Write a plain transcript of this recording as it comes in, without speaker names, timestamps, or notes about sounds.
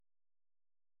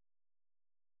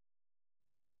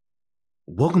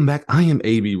Welcome back. I am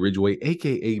AB Ridgway,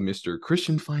 aka Mr.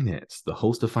 Christian Finance, the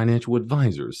host of Financial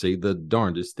Advisors Say the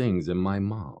Darndest Things in my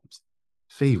mom's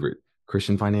favorite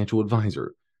Christian financial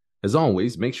advisor. As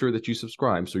always, make sure that you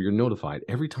subscribe so you're notified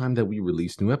every time that we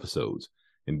release new episodes.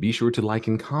 And be sure to like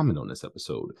and comment on this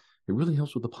episode. It really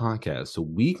helps with the podcast so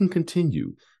we can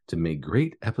continue to make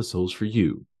great episodes for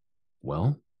you.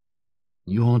 Well,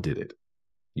 you all did it.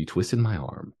 You twisted my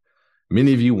arm.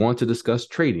 Many of you want to discuss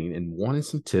trading and wanted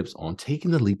some tips on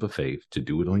taking the leap of faith to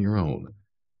do it on your own.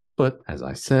 But as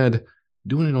I said,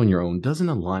 doing it on your own doesn't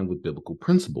align with biblical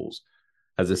principles.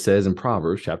 As it says in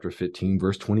Proverbs chapter 15,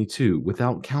 verse 22,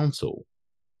 without counsel,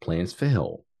 plans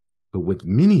fail, but with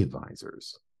many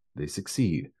advisors, they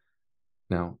succeed.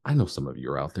 Now, I know some of you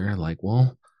are out there like,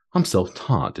 well, I'm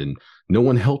self-taught and no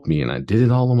one helped me and I did it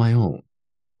all on my own.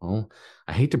 Well,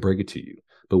 I hate to break it to you,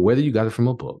 but whether you got it from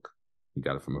a book, you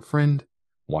got it from a friend,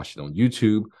 watched it on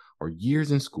YouTube, or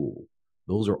years in school,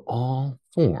 those are all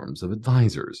forms of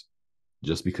advisors.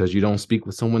 Just because you don't speak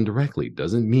with someone directly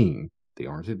doesn't mean they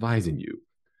aren't advising you.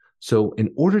 So in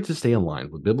order to stay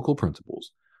aligned with biblical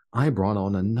principles, I brought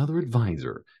on another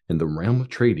advisor in the realm of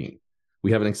trading.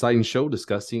 We have an exciting show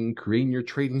discussing creating your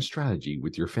trading strategy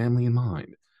with your family in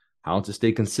mind, how to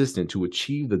stay consistent to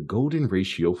achieve the golden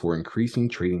ratio for increasing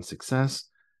trading success,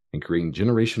 and creating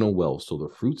generational wealth so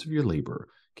the fruits of your labor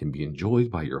can be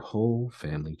enjoyed by your whole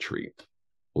family tree.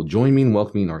 Well, join me in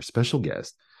welcoming our special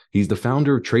guest. He's the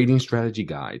founder of Trading Strategy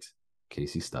Guides,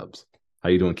 Casey Stubbs. How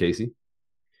you doing, Casey?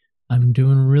 I'm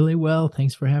doing really well.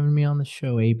 Thanks for having me on the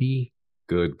show, AB.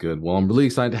 Good. Well, I'm really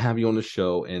excited to have you on the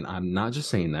show. And I'm not just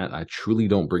saying that. I truly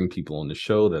don't bring people on the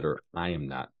show that I am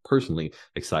not personally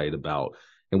excited about.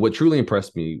 And what truly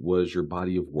impressed me was your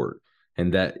body of work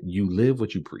and that you live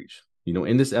what you preach. You know,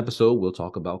 in this episode, we'll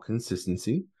talk about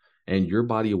consistency, and your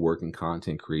body of work and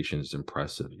content creation is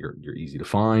impressive. You're easy to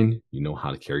find. You know how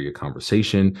to carry a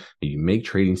conversation, and you make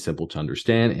trading simple to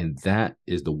understand. And that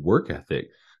is the work ethic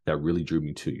that really drew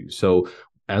me to you. So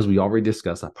as we already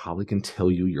discussed, I probably can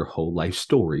tell you your whole life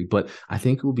story, but I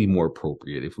think it would be more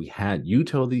appropriate if we had you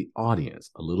tell the audience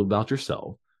a little about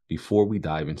yourself before we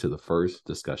dive into the first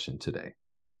discussion today.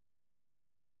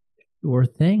 Sure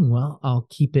thing. Well, I'll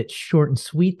keep it short and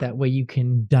sweet. That way you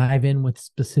can dive in with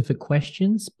specific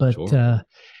questions. But Sure.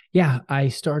 yeah, I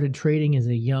started trading as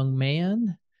a young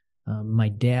man. My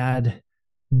dad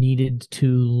needed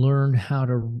to learn how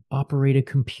to operate a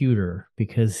computer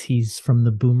because he's from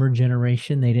the boomer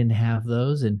generation. They didn't have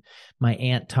those. And my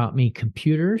aunt taught me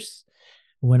computers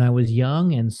when I was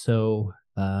young. And so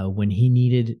when he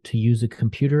needed to use a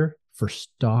computer for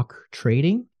stock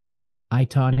trading, I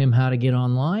taught him how to get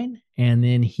online, and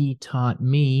then he taught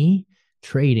me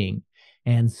trading.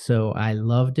 And so I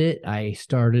loved it. I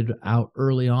started out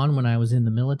early on when I was in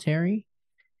the military.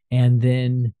 And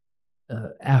then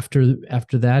after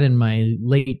that, in my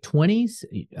late 20s,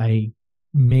 I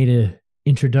made a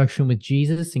introduction with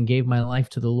Jesus and gave my life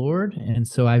to the Lord. And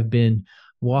so I've been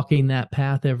walking that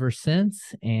path ever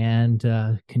since, and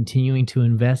continuing to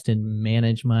invest and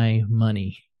manage my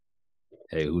money.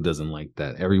 Hey, who doesn't like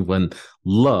that? Everyone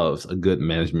loves a good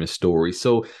management story.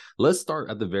 So let's start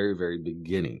at the very, very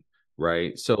beginning,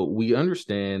 right? So we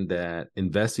understand that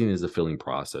investing is a feeling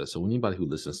process. So anybody who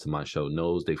listens to my show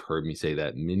knows they've heard me say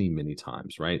that many, many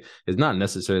times, right? It's not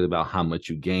necessarily about how much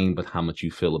you gain, but how much you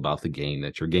feel about the gain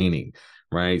that you're gaining.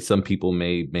 Right. Some people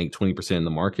may make 20% in the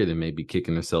market and may be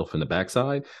kicking themselves in the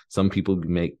backside. Some people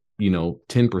make,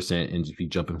 10% and just be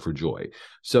jumping for joy.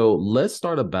 So let's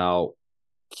start about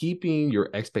keeping your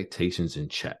expectations in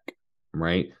check,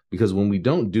 right? Because when we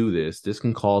don't do this, this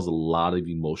can cause a lot of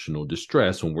emotional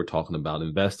distress when we're talking about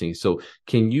investing. So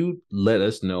can you let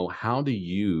us know, how do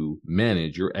you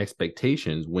manage your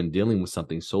expectations when dealing with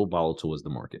something so volatile as the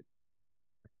market?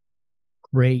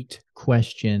 Great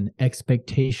question.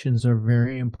 Expectations are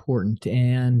very important,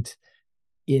 and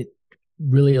it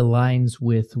really aligns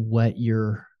with what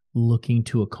you're looking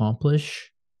to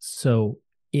accomplish. So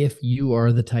if you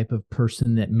are the type of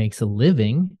person that makes a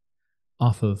living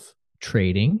off of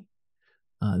trading,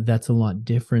 that's a lot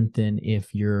different than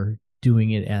if you're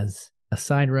doing it as a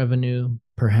side revenue.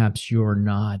 Perhaps you're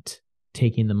not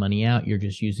taking the money out, you're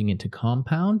just using it to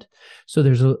compound. So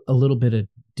there's a little bit of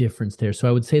difference there. So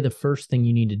I would say the first thing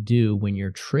you need to do when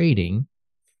you're trading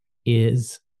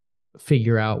is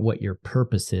figure out what your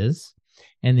purpose is.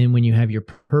 And then when you have your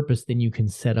purpose, then you can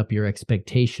set up your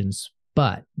expectations.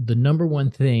 But the number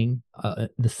one thing,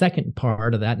 the second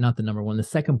part of that, not the number one, the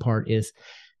second part is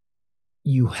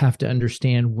you have to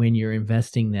understand when you're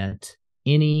investing that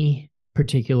any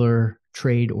particular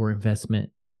trade or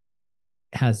investment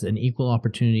has an equal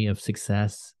opportunity of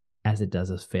success as it does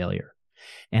as failure.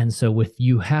 And so with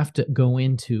you have to go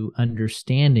into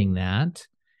understanding that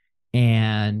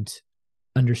and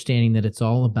understanding that it's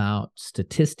all about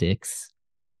statistics.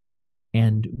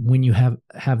 And when you have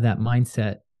that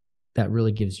mindset, that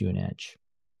really gives you an edge.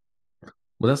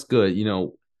 Well, that's good.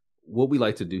 What we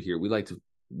like to do here,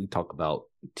 we talk about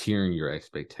tiering your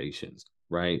expectations,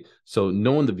 right? So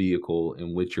knowing the vehicle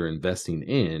in which you're investing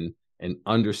in and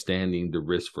understanding the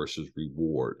risk versus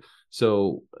reward.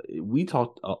 So we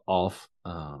talked off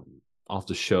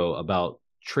the show about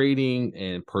trading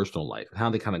and personal life and how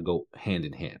they kind of go hand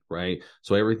in hand, right?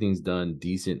 So everything's done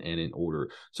decent and in order.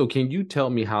 So can you tell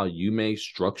me how you may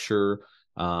structure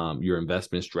your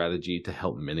investment strategy to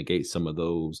help mitigate some of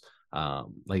those,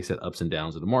 like I said, ups and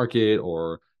downs of the market,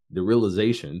 or the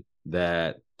realization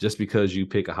that just because you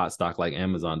pick a hot stock like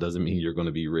Amazon doesn't mean you're going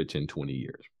to be rich in 20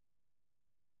 years?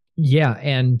 Yeah,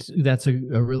 and that's a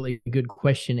really good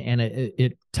question. And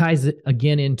it ties it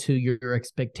again into your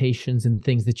expectations and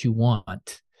things that you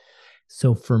want.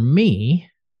 So for me,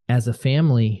 as a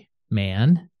family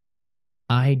man,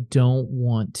 I don't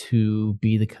want to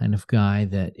be the kind of guy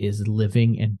that is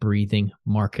living and breathing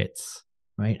markets,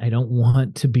 right? I don't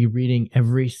want to be reading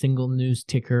every single news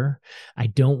ticker. I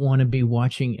don't want to be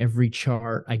watching every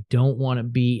chart. I don't want to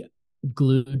be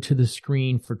glued to the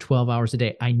screen for 12 hours a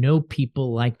day. I know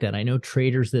people like that. I know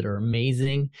traders that are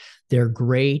amazing. They're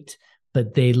great,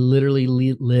 but they literally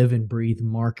live and breathe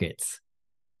markets.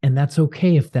 And that's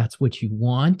okay if that's what you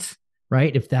want,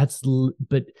 right?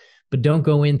 But don't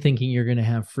go in thinking you're going to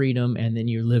have freedom and then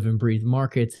you live and breathe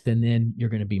markets and then you're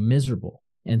going to be miserable.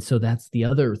 And so that's the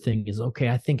other thing is, okay,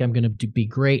 I think I'm going to be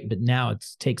great, but now it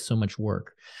takes so much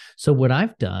work. So what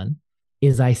I've done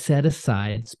is I set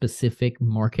aside specific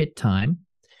market time,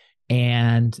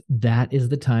 and that is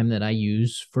the time that I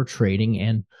use for trading.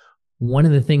 And one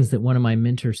of the things that one of my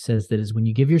mentors says that is when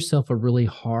you give yourself a really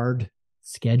hard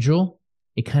schedule,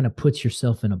 it kind of puts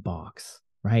yourself in a box,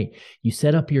 right? You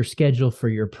set up your schedule for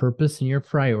your purpose and your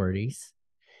priorities,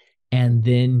 and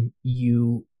then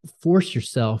you force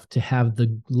yourself to have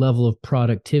the level of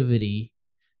productivity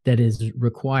that is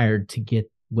required to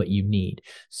get what you need.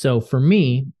 So for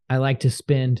me, I like to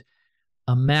spend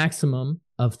a maximum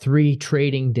of 3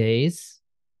 trading days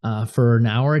for an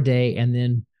hour a day. And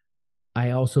then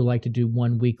I also like to do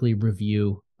one weekly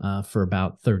review for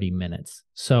about 30 minutes.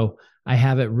 So I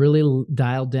have it really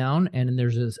dialed down. And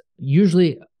there's this,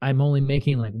 usually I'm only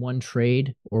making like one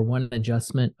trade or one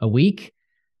adjustment a week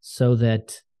so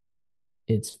that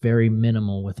it's very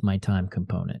minimal with my time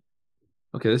component.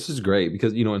 Okay, this is great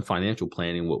because, in financial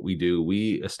planning, what we do,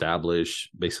 we establish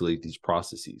basically these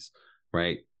processes,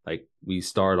 right? Like we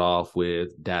start off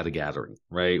with data gathering,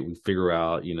 right? We figure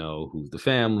out, who's the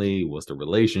family, what's the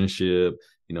relationship,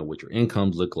 what your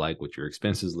incomes look like, what your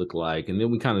expenses look like. And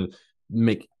then we kind of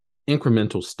make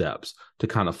incremental steps to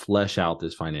kind of flesh out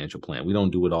this financial plan. We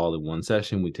don't do it all in one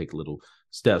session. We take little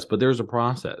steps, but there's a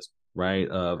process, right,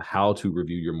 of how to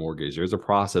review your mortgage. There's a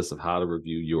process of how to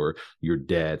review your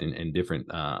debt and different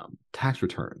tax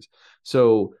returns.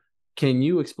 So can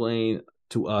you explain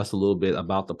to us a little bit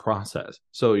about the process?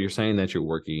 So you're saying that you're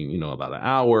working, about an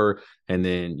hour and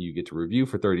then you get to review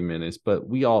for 30 minutes, but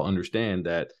we all understand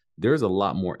that there's a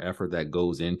lot more effort that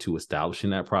goes into establishing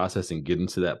that process and getting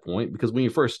to that point. Because when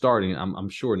you're first starting, I'm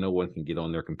sure no one can get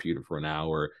on their computer for an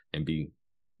hour and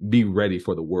be ready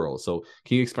for the world. So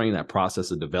can you explain that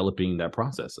process of developing that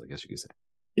process, I guess you could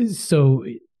say? So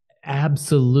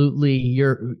absolutely,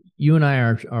 you and I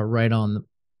are right on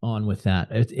with that.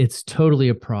 It's totally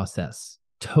a process,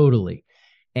 totally.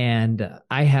 And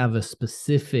I have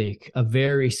a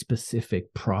very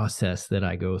specific process that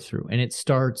I go through, and it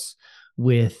starts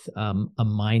with a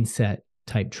mindset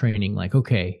type training. Like,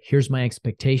 okay, here's my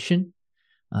expectation.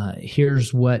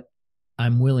 Here's what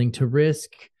I'm willing to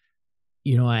risk.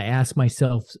 I ask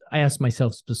myself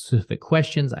specific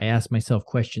questions. I ask myself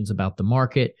questions about the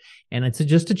market, and it's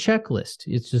just a checklist.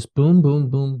 It's just boom, boom,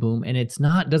 boom, boom. And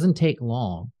doesn't take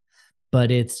long, but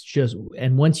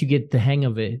and once you get the hang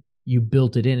of it, you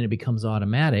built it in and it becomes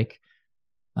automatic.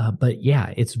 But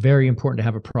yeah, it's very important to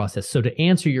have a process. So to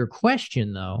answer your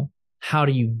question though, how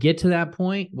do you get to that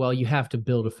point? Well, you have to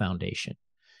build a foundation.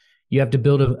 You have to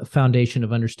build a foundation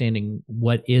of understanding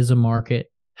what is a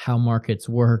market, how markets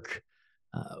work,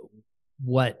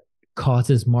 what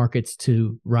causes markets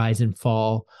to rise and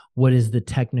fall, what is the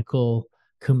technical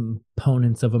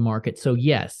components of a market. So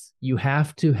yes, you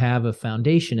have to have a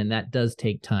foundation, and that does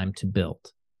take time to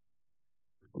build.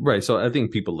 Right. So I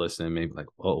think people listening may be like,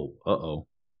 oh,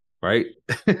 right?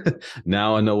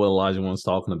 Now I know what Elijah was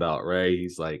talking about, right?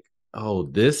 He's like, Oh,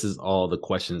 this is all the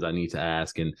questions I need to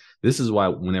ask. And this is why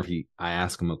whenever I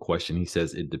ask him a question, he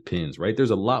says it depends, right?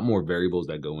 There's a lot more variables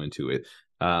that go into it.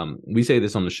 We say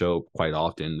this on the show quite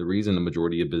often. The reason the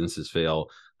majority of businesses fail,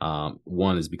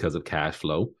 one is because of cash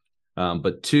flow,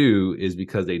 but two is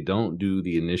because they don't do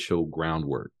the initial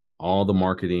groundwork, all the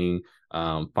marketing,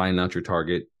 finding out your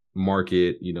target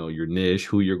market, your niche,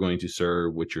 who you're going to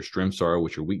serve, what your strengths are,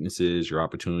 what your weaknesses, your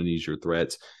opportunities, your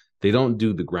threats. They don't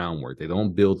do the groundwork. They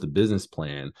don't build the business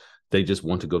plan. They just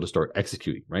want to go to start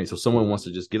executing, right? So someone wants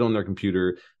to just get on their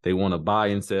computer. They want to buy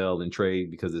and sell and trade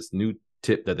because this new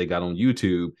tip that they got on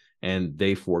YouTube, and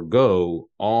they forego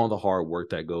all the hard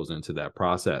work that goes into that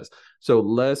process. So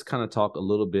let's kind of talk a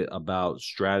little bit about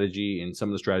strategy and some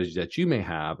of the strategies that you may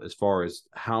have as far as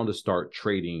how to start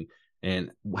trading and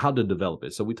how to develop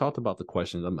it. So we talked about the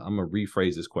questions. I'm going to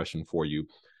rephrase this question for you,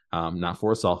 not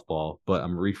for a softball, but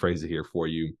I'm going to rephrase it here for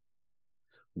you.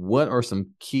 What are some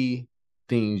key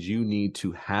things you need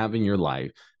to have in your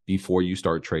life before you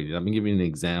start trading? I'm going to give you an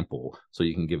example so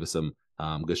you can give us some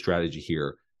good strategy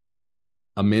here.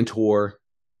 A mentor,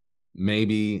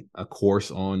 maybe a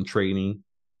course on trading,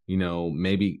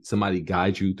 maybe somebody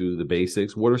guides you through the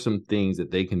basics. What are some things that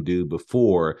they can do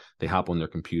before they hop on their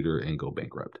computer and go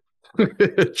bankrupt?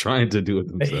 Trying to do it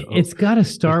themselves. It's got to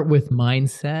start with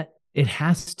mindset. It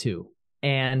has to.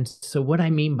 And so what I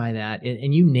mean by that,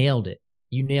 and you nailed it.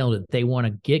 You nailed it. They want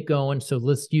to get going. So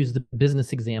let's use the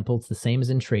business example. It's the same as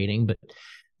in trading, but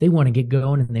they want to get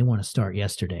going and they want to start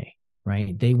yesterday,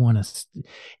 right? They want to,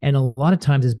 and a lot of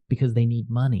times it's because they need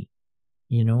money.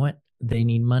 You know what? They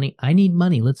need money. I need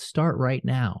money. Let's start right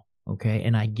now. Okay.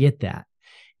 And I get that.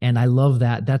 And I love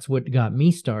that. That's what got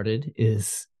me started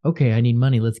is, okay, I need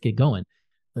money. Let's get going.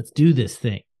 Let's do this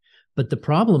thing. But the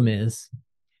problem is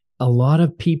a lot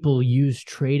of people use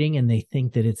trading and they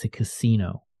think that it's a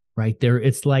casino. Right there,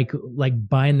 it's like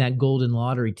buying that golden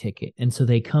lottery ticket. And so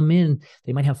they come in,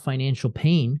 they might have financial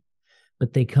pain,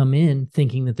 but they come in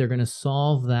thinking that they're going to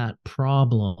solve that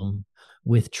problem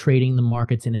with trading the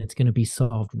markets and it's going to be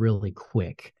solved really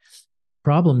quick.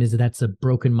 Problem is that's a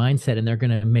broken mindset and they're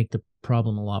going to make the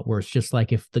problem a lot worse. Just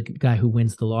like if the guy who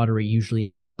wins the lottery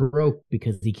usually broke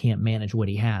because he can't manage what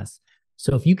he has.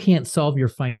 So if you can't solve your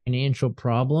financial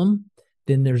problem,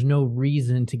 then there's no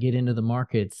reason to get into the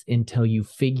markets until you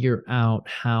figure out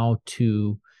how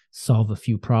to solve a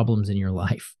few problems in your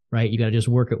life, right? You got to just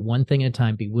work at one thing at a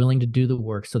time, be willing to do the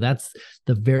work. So that's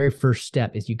the very first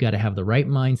step is you got to have the right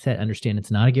mindset, understand it's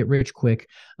not a get rich quick,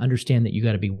 understand that you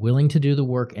got to be willing to do the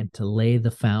work and to lay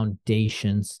the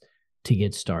foundations to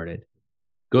get started.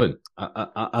 Good.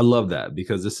 I love that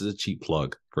because this is a cheap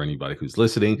plug for anybody who's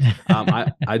listening.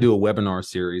 I do a webinar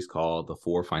series called The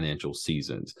 4 Financial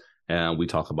Seasons. And we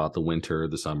talk about the winter,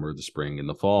 the summer, the spring, and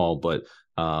the fall. But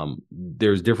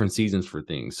there's different seasons for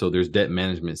things. So there's debt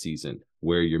management season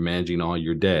where you're managing all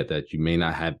your debt that you may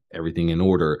not have everything in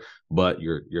order, but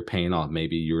you're paying off.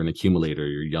 Maybe you're an accumulator,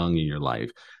 you're young in your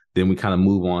life. Then we kind of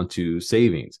move on to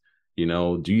savings.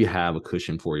 Do you have a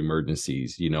cushion for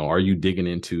emergencies? Are you digging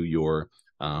into your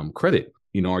credit?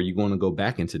 Are you going to go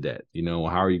back into debt? How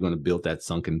are you going to build that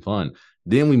sunken fund?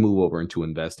 Then we move over into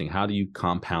investing. How do you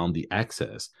compound the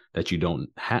excess that you don't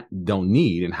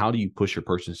need? And how do you push your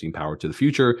purchasing power to the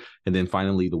future? And then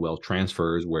finally, the wealth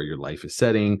transfers where your life is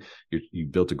setting. You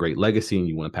built a great legacy and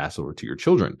you want to pass over to your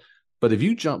children. But if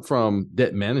you jump from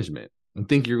debt management and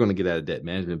think you're going to get out of debt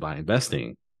management by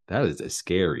investing, that is a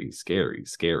scary, scary,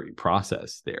 scary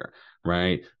process there,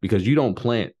 right? Because you don't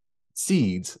plant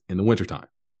seeds in the wintertime,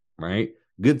 right?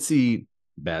 Good seed,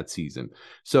 bad season.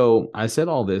 So I said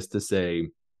all this to say,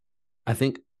 I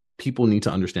think people need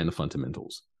to understand the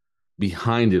fundamentals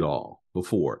behind it all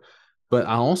before. But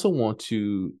I also want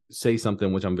to say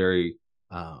something which I'm very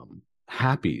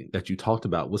happy that you talked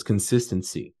about was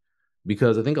consistency.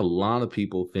 Because I think a lot of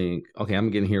people think, okay,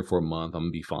 I'm getting here for a month, I'm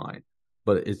gonna be fine.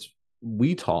 But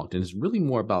we talked, and it's really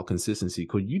more about consistency.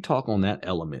 Could you talk on that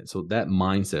element? So that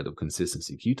mindset of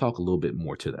consistency, can you talk a little bit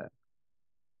more to that?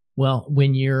 Well,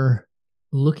 when you're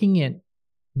looking at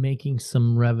making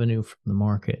some revenue from the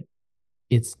market,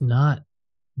 it's not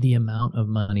the amount of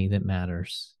money that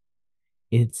matters.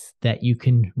 It's that you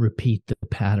can repeat the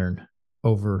pattern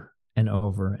over and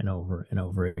over and over and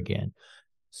over again.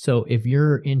 So if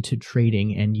you're into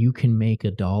trading and you can make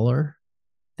 $1,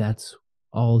 that's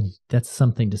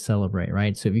something to celebrate,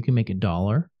 right? So if you can make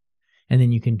 $1 and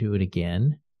then you can do it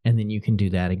again, and then you can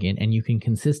do that again, and you can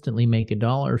consistently make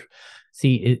 $1.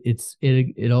 See,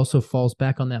 it also falls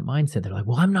back on that mindset. They're like,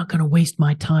 well, I'm not going to waste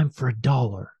my time for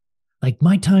 $1. Like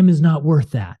my time is not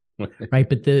worth that. Right.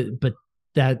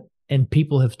 And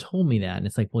people have told me that. And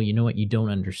it's like, well, you know what? You don't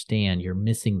understand. You're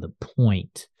missing the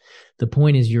point. The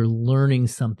point is you're learning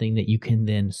something that you can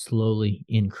then slowly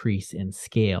increase and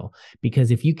scale.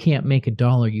 Because if you can't make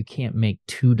 $1, you can't make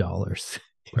 $2.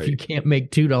 If you can't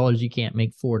make $2, you can't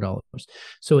make $4.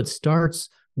 So it starts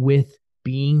with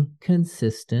being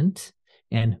consistent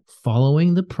and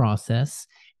following the process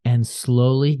and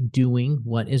slowly doing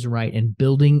what is right and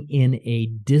building in a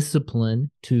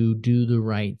discipline to do the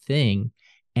right thing.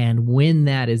 And when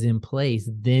that is in place,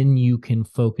 then you can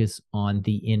focus on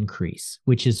the increase,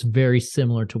 which is very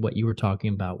similar to what you were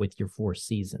talking about with your 4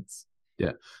 seasons.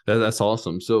 Yeah, that's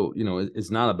awesome. So,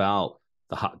 it's not about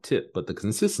the hot tip, but the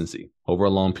consistency over a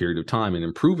long period of time and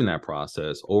improving that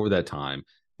process over that time.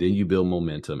 Then you build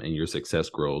momentum and your success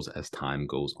grows as time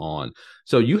goes on.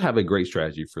 So you have a great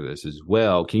strategy for this as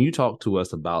well. Can you talk to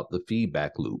us about the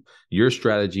feedback loop, your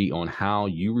strategy on how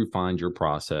you refined your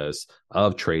process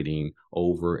of trading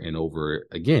over and over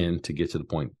again to get to the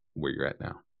point where you're at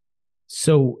now?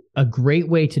 So a great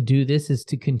way to do this is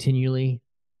to continually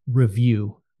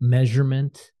review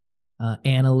measurement,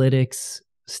 analytics,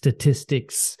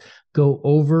 statistics, go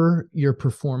over your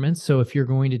performance. So if you're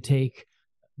going to take,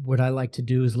 what I like to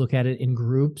do is look at it in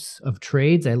groups of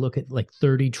trades. I look at like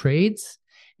 30 trades,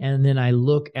 and then I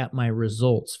look at my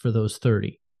results for those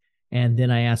 30. And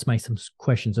then I ask myself some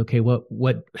questions. Okay,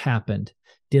 what happened?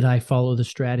 Did I follow the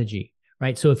strategy?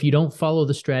 Right? So if you don't follow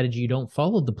the strategy, you don't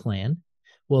follow the plan,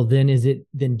 well, then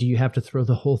do you have to throw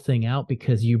the whole thing out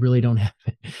because you really don't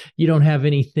have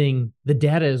anything, the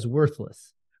data is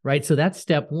worthless, right? So that's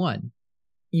step one.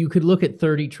 You could look at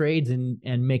 30 trades and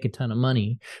make a ton of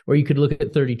money, or you could look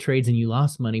at 30 trades and you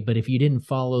lost money. But if you didn't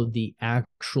follow the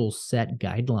actual set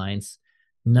guidelines,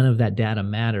 none of that data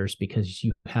matters because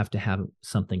you have to have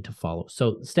something to follow.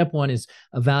 So step one is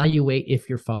evaluate if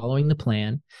you're following the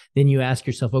plan. Then you ask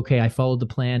yourself, okay, I followed the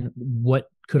plan. What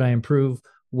could I improve?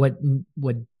 What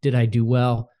did I do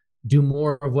well? Do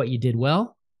more of what you did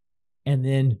well, and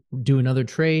then do another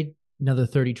trade, another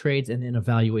 30 trades, and then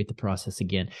evaluate the process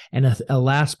again. And a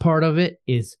last part of it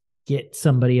is get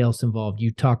somebody else involved.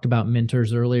 You talked about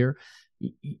mentors earlier.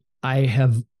 I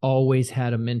have always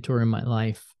had a mentor in my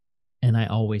life, and I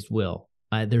always will.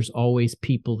 There's always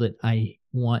people that I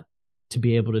want to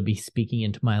be able to be speaking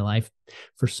into my life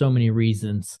for so many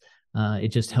reasons. It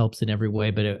just helps in every way,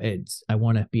 but I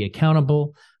want to be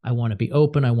accountable. I want to be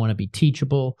open. I want to be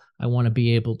teachable. I want to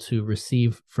be able to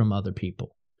receive from other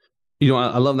people.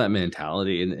 I love that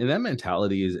mentality. And that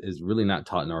mentality is really not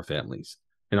taught in our families,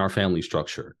 in our family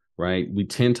structure, right? We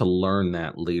tend to learn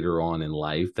that later on in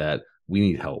life that we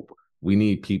need help. We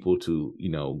need people to,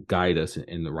 guide us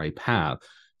in the right path.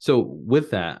 So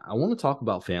with that, I want to talk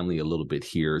about family a little bit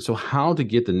here. So how to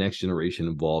get the next generation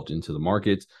involved into the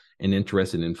markets and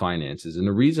interested in finances. And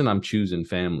the reason I'm choosing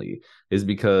family is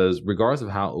because regardless of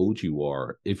how old you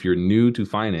are, if you're new to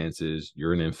finances,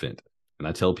 you're an infant. And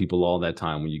I tell people all that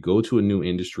time, when you go to a new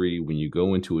industry, when you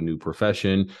go into a new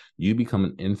profession, you become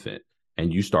an infant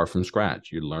and you start from scratch.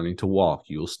 You're learning to walk.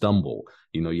 You'll stumble.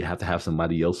 You have to have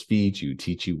somebody else feed you,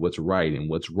 teach you what's right and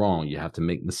what's wrong. You have to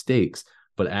make mistakes.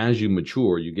 But as you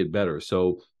mature, you get better.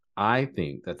 So I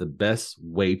think that the best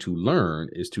way to learn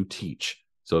is to teach.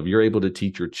 So if you're able to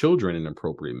teach your children in an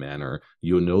appropriate manner,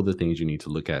 you'll know the things you need to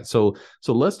look at. So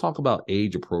let's talk about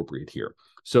age appropriate here.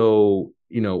 So,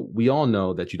 we all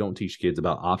know that you don't teach kids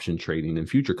about option trading and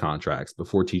future contracts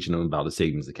before teaching them about a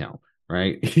savings account,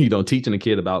 right? Teaching a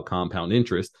kid about compound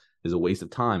interest is a waste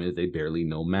of time if they barely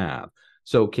know math.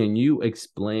 So can you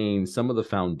explain some of the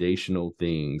foundational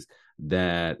things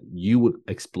that you would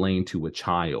explain to a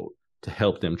child to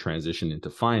help them transition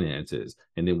into finances?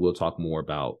 And then we'll talk more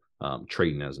about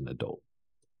trading as an adult.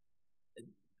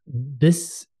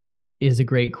 This is a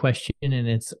great question, and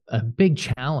it's a big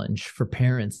challenge for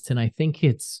parents. And I think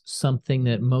it's something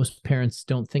that most parents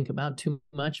don't think about too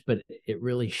much, but it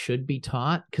really should be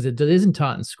taught because it isn't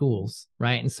taught in schools,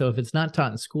 right? And so if it's not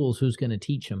taught in schools, who's going to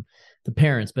teach them? The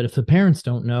parents. But if the parents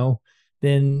don't know,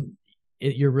 then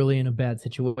you're really in a bad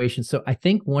situation. So I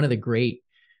think one of the great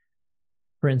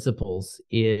principles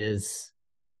is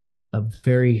a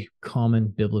very common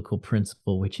biblical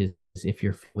principle, which is if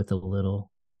you're with a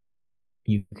little,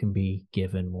 you can be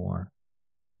given more,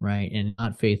 right? And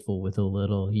not faithful with a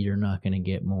little, you're not going to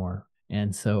get more.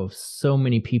 And so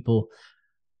many people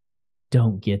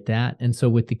don't get that. And so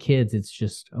with the kids, it's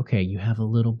just, okay, you have a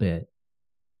little bit.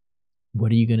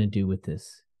 What are you going to do with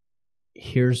this?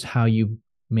 Here's how you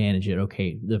manage it.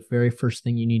 Okay, the very first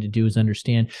thing you need to do is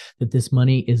understand that this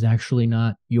money is actually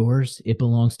not yours. It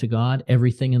belongs to God.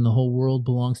 Everything in the whole world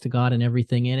belongs to God and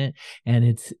everything in it.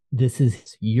 And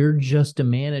you're just a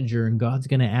manager and God's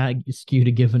going to ask you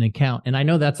to give an account. And I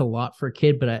know that's a lot for a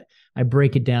kid, but I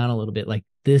break it down a little bit. Like,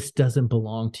 this doesn't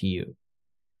belong to you.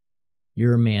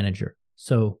 You're a manager.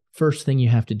 So first thing you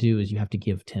have to do is you have to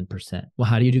give 10%. Well,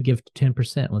 how do you give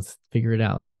 10%? Let's figure it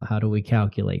out. How do we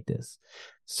calculate this?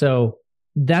 So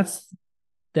that's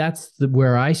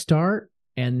where I start,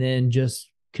 and then just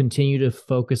continue to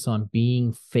focus on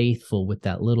being faithful with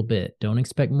that little bit. Don't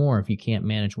expect more if you can't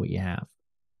manage what you have.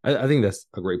 I think that's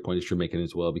a great point that you're making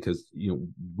as well, because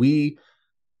we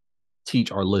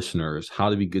teach our listeners how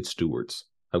to be good stewards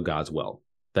of God's wealth.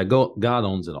 That God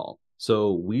owns it all.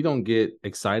 So we don't get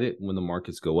excited when the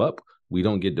markets go up. We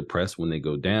don't get depressed when they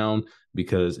go down,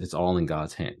 because it's all in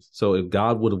God's hands. So if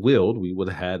God would have willed, we would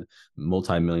have had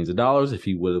multi-millions of dollars. If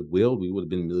he would have willed, we would have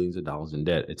been millions of dollars in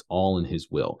debt. It's all in his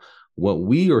will. What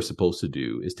we are supposed to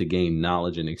do is to gain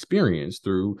knowledge and experience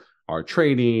through our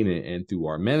trading and through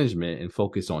our management, and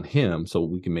focus on him, so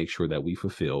we can make sure that we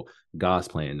fulfill God's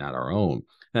plan, not our own.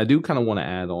 And I do kind of want to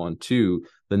add on to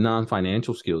the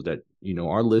non-financial skills that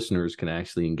our listeners can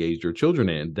actually engage their children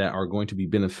in, that are going to be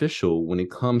beneficial when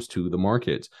it comes to the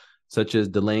markets, such as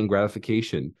delaying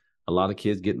gratification. A lot of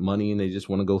kids get money and they just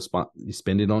want to go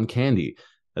spend it on candy.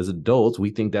 As adults, we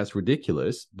think that's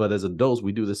ridiculous, but as adults,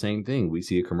 we do the same thing. We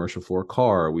see a commercial for a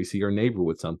car, we see our neighbor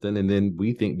with something, and then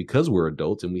we think, because we're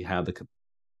adults and we have the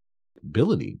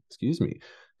ability,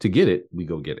 to get it, we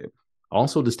go get it.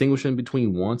 Also, distinguishing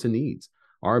between wants and needs.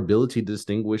 Our ability to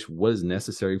distinguish what is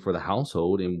necessary for the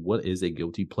household and what is a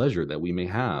guilty pleasure that we may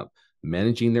have.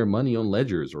 Managing their money on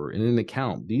ledgers or in an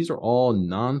account. These are all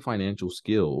non-financial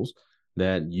skills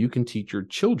that you can teach your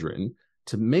children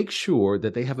to make sure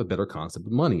that they have a better concept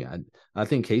of money. I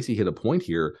think Casey hit a point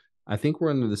here. I think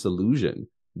we're under this illusion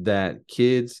that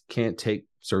kids can't take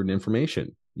certain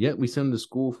information. Yet we send them to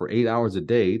school for 8 hours a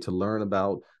day to learn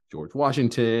about George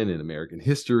Washington and American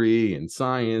history and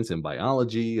science and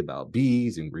biology, about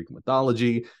bees and Greek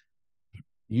mythology.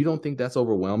 You don't think that's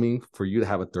overwhelming for you to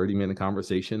have a 30-minute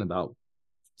conversation about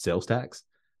sales tax?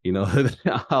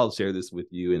 I'll share this with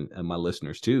you and my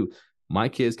listeners too. My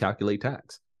kids calculate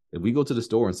tax. If we go to the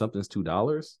store and something's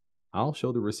 $2, I'll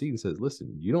show the receipt and says,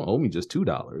 listen, you don't owe me just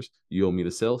 $2. You owe me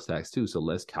the sales tax too. So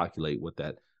let's calculate what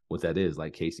that is.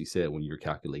 Like Casey said, when you're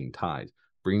calculating tithes,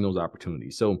 bring those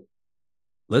opportunities. So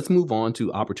let's move on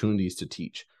to opportunities to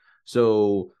teach.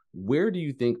 So where do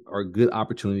you think are good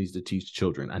opportunities to teach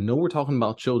children? I know we're talking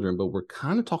about children, but we're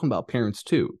kind of talking about parents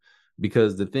too,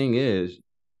 because the thing is,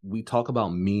 we talk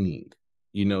about meaning.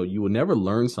 You will never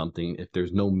learn something if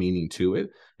there's no meaning to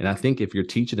it. And I think if you're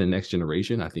teaching the next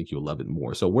generation, I think you'll love it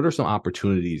more. So what are some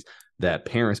opportunities that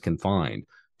parents can find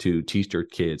to teach their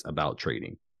kids about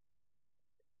trading?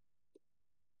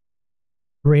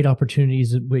 Great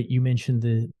opportunities. What you mentioned,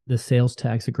 the sales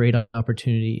tax, a great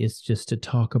opportunity is just to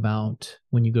talk about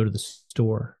when you go to the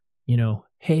store,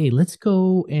 hey, let's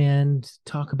go and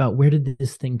talk about, where did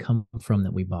this thing come from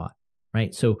that we bought?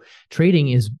 Right. So trading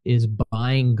is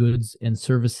buying goods and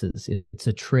services. It's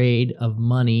a trade of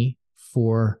money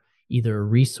for either a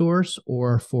resource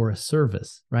or for a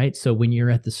service. Right. So when you're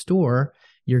at the store,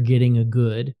 you're getting a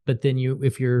good, but then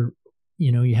if you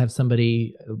have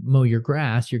somebody mow your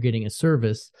grass, you're getting a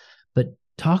service. But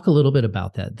talk a little bit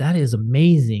about that. That is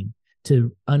amazing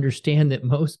to understand that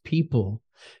most people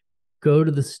go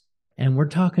to and we're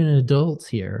talking adults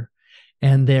here,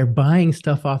 and they're buying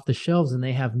stuff off the shelves and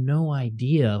they have no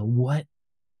idea what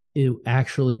it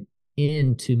actually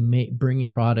to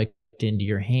bring product into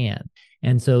your hand.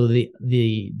 And so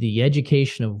the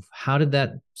education of how did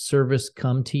that service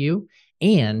come to you,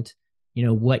 and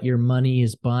what your money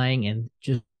is buying, and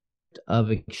just of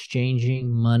exchanging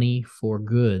money for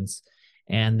goods.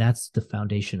 And that's the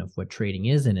foundation of what trading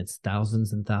is. And it's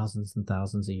thousands and thousands and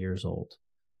thousands of years old.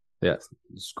 Yes,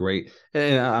 it's great.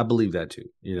 And I believe that too.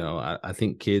 I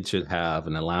think kids should have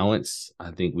an allowance.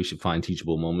 I think we should find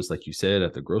teachable moments, like you said,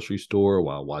 at the grocery store,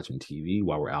 while watching TV,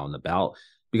 while we're out and about,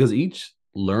 because each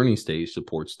learning stage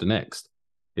supports the next.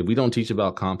 If we don't teach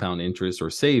about compound interest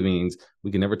or savings, we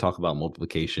can never talk about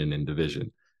multiplication and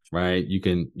division, right? You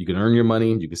can earn your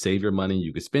money, you can save your money,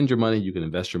 you can spend your money, you can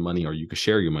invest your money, or you can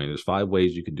share your money. There's 5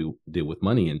 ways you can deal with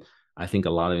money. And I think a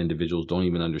lot of individuals don't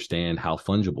even understand how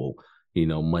fungible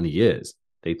money is.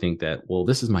 They think that, well,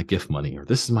 this is my gift money, or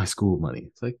this is my school money.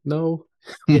 It's like, no,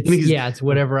 it's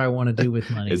whatever I want to do with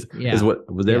money. Is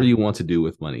whatever you want to do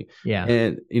with money. Yeah.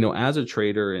 And, as a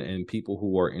trader and people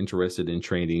who are interested in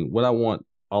trading, what I want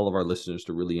all of our listeners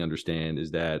to really understand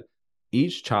is that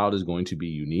each child is going to be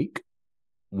unique.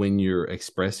 When you're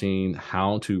expressing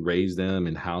how to raise them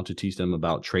and how to teach them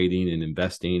about trading and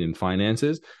investing and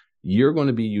finances, you're going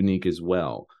to be unique as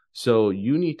well. So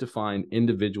you need to find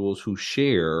individuals who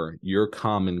share your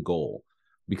common goal,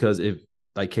 because if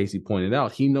like Casey pointed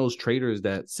out, he knows traders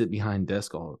that sit behind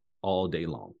desk all day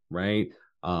long, right?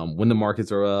 When the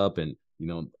markets are up and,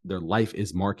 their life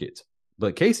is market.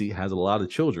 But Casey has a lot of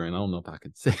children. I don't know if I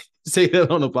could say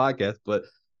that on the podcast, but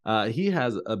he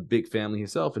has a big family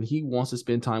himself, and he wants to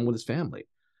spend time with his family.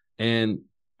 And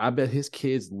I bet his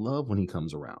kids love when he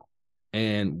comes around.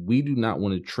 And we do not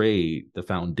want to trade the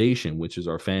foundation, which is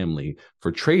our family,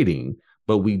 for trading,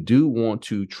 but we do want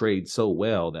to trade so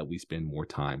well that we spend more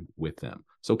time with them.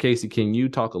 So, Casey, can you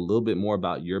talk a little bit more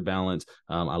about your balance?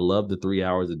 I love the 3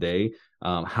 hours a day.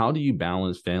 How do you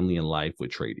balance family and life with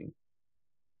trading?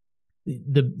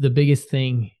 The biggest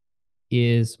thing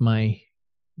is my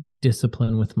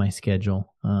discipline with my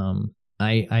schedule.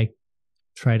 I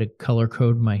try to color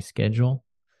code my schedule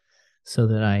so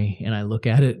that I look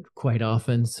at it quite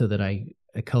often so that I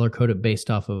color code it based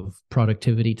off of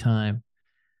productivity time,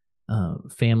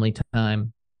 family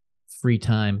time, free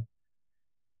time,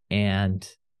 and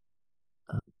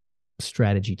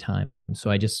strategy time.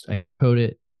 So I code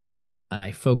it,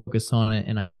 I focus on it,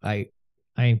 and I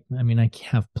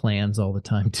have plans all the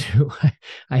time too.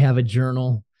 I have a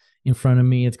journal in front of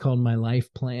me. It's called my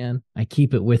life plan. I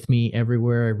keep it with me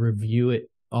everywhere. I review it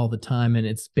all the time, and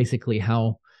it's basically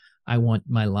how I want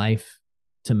my life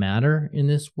to matter in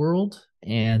this world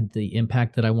and the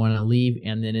impact that I want to leave.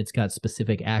 And then it's got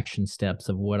specific action steps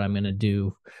of what I'm going to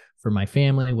do for my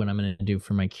family, what I'm going to do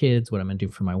for my kids, what I'm going to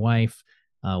do for my wife,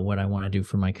 what I want to do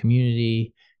for my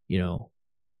community,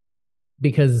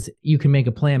 because you can make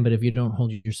a plan, but if you don't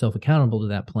hold yourself accountable to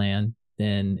that plan,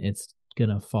 then it's going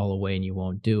to fall away and you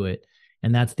won't do it.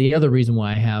 And that's the other reason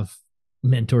why I have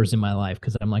mentors in my life,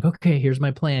 because I'm like, okay, here's my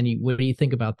plan. What do you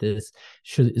think about this?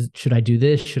 Should I do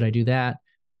this? Should I do that?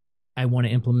 I want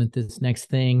to implement this next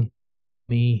thing,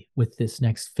 me with this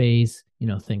next phase,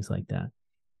 things like that.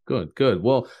 Good.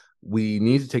 Well, we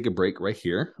need to take a break right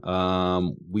here.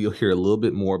 We'll hear a little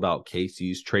bit more about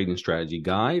Casey's trading strategy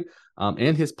guide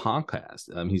and his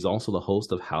podcast. He's also the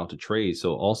host of How to Trade.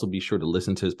 So also be sure to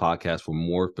listen to his podcast for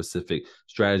more specific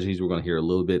strategies. We're going to hear a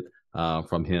little bit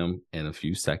from him in a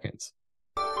few seconds.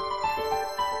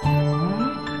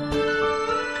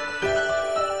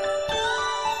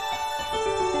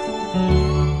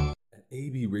 At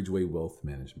AB Ridgeway Wealth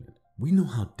Management, we know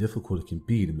how difficult it can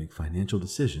be to make financial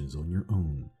decisions on your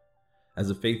own. As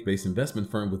a faith-based investment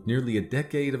firm with nearly a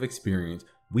decade of experience,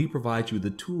 we provide you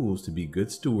the tools to be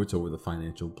good stewards over the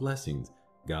financial blessings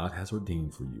God has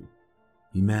ordained for you.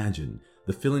 Imagine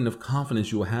the feeling of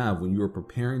confidence you will have when you are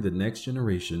preparing the next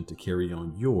generation to carry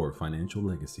on your financial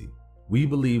legacy. We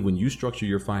believe when you structure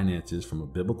your finances from a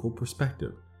biblical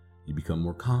perspective, you become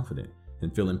more confident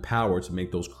and feel empowered to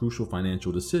make those crucial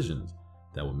financial decisions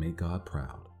that will make God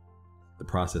proud. The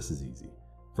process is easy.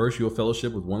 First, you'll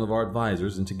fellowship with one of our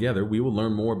advisors, and together we will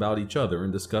learn more about each other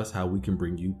and discuss how we can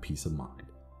bring you peace of mind.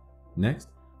 Next,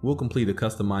 we'll complete a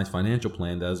customized financial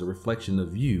plan that is a reflection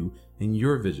of you and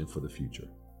your vision for the future.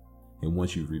 And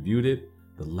once you've reviewed it,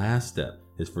 the last step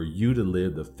is for you to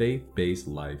live the faith-based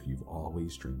life you've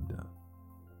always dreamed of.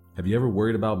 Have you ever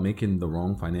worried about making the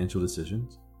wrong financial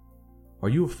decisions? Are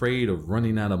you afraid of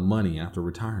running out of money after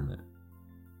retirement?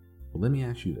 Well, let me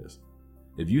ask you this.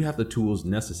 If you have the tools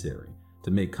necessary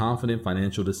to make confident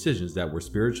financial decisions that were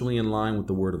spiritually in line with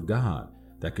the Word of God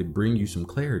that could bring you some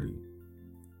clarity,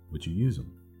 would you use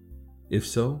them? If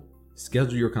so,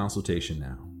 schedule your consultation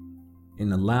now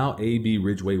and allow AB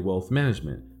Ridgeway Wealth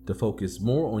Management to focus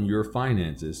more on your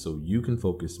finances so you can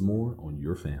focus more on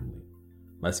your family.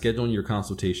 By scheduling your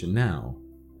consultation now,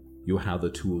 you'll have the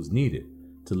tools needed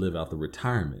to live out the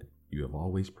retirement you have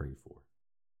always prayed for.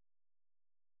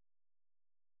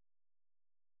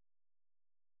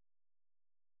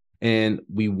 And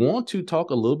we want to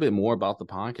talk a little bit more about the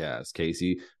podcast,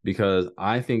 Casey, because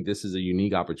I think this is a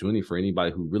unique opportunity for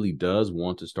anybody who really does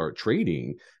want to start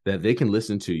trading, that they can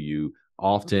listen to you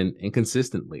often and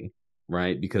consistently,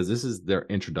 right? Because this is their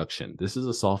introduction. This is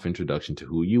a soft introduction to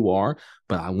who you are,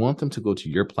 but I want them to go to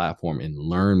your platform and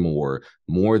learn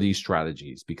more of these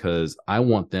strategies, because I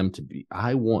want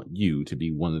you to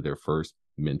be one of their first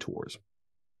mentors.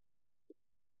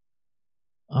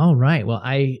 All right. Well,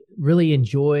 I really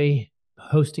enjoy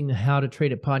hosting the How to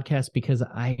Trade It podcast because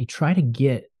I try to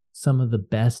get some of the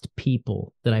best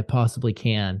people that I possibly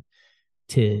can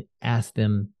to ask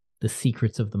them the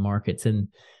secrets of the markets. And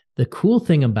the cool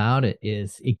thing about it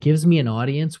is it gives me an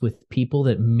audience with people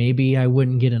that maybe I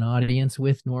wouldn't get an audience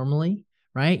with normally,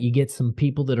 right? You get some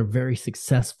people that are very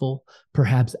successful,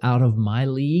 perhaps out of my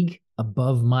league,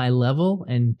 above my level.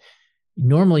 And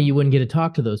normally you wouldn't get to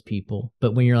talk to those people.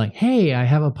 But when you're like, hey, I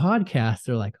have a podcast,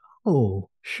 they're like, oh,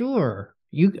 sure,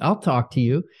 I'll talk to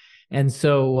you. And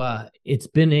so it's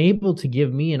been able to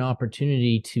give me an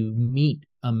opportunity to meet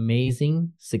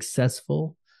amazing,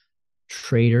 successful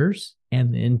traders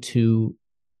and then to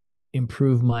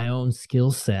improve my own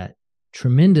skill set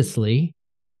tremendously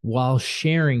while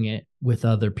sharing it with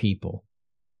other people.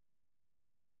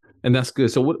 And that's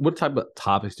good. So what type of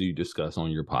topics do you discuss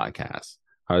on your podcast?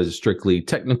 Is it strictly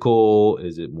technical?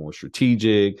 Is it more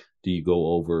strategic? Do you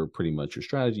go over pretty much your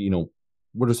strategy?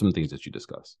 What are some things that you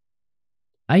discuss?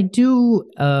 I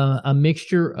do a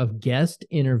mixture of guest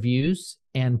interviews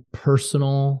and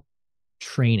personal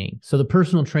training. So the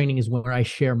personal training is where I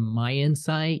share my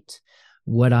insight,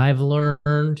 what I've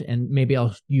learned, and maybe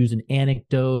I'll use an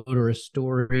anecdote or a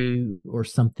story or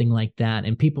something like that.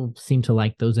 And people seem to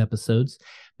like those episodes.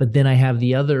 But then I have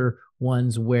the other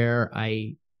ones where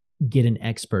I get an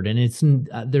expert, and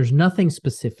there's nothing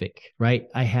specific, right?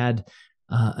 I had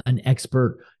an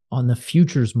expert on the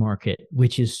futures market,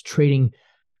 which is trading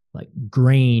like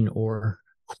grain or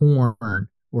corn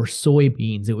or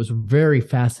soybeans. It was very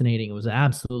fascinating. It was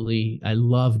I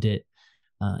loved it.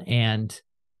 And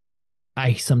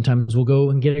I sometimes will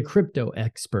go and get a crypto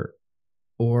expert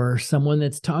or someone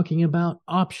that's talking about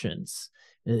options,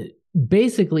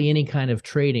 basically any kind of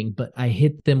trading, but I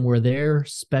hit them where their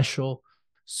special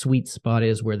sweet spot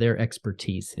is, where their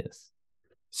expertise is.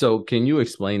 So can you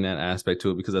explain that aspect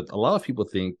to it? Because a lot of people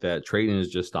think that trading is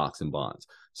just stocks and bonds.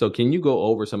 So can you go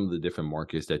over some of the different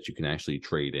markets that you can actually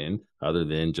trade in other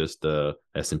than just the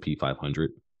S&P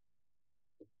 500?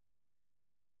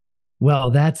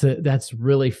 Well, that's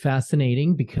really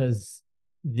fascinating because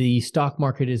the stock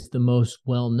market is the most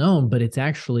well known, but it's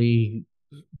actually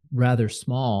rather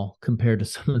small compared to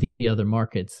some of the other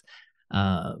markets.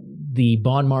 The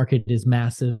bond market is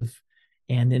massive,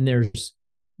 and then there's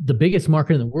the biggest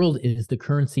market in the world is the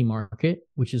currency market,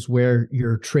 which is where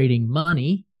you're trading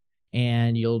money,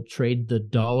 and you'll trade the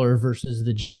dollar versus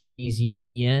the Chinese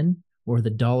yen or the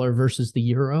dollar versus the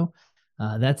euro.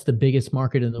 That's the biggest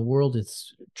market in the world.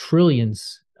 It's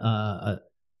trillions of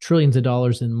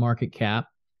dollars in market cap.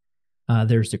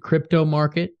 There's the crypto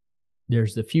market,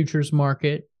 there's the futures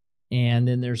market, and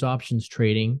then there's options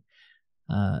trading.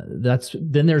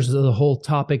 Then there's the whole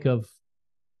topic of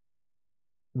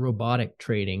robotic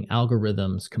trading,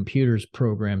 algorithms, computers,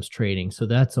 programs trading. So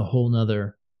that's a whole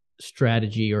nother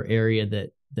strategy or area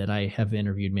that I have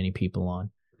interviewed many people on.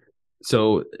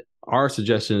 So our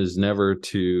suggestion is never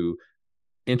to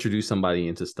introduce somebody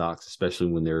into stocks, especially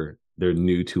when they're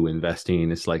new to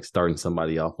investing. It's like starting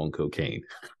somebody off on cocaine,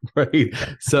 right?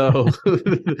 So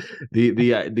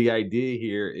the idea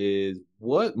here is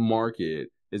what market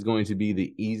is going to be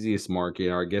the easiest market,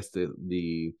 or I guess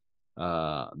the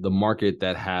market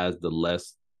that has the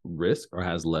less risk or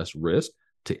has less risk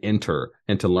to enter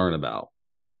and to learn about.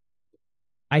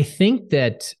 I think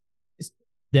that's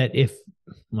a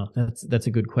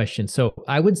good question. So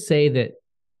I would say that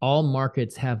all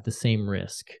markets have the same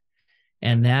risk,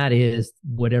 and that is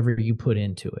whatever you put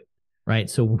into it, right?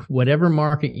 So whatever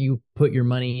market you put your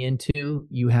money into,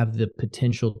 you have the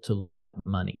potential to lose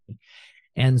money.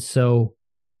 And so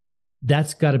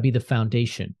that's got to be the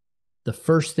foundation. The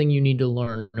first thing you need to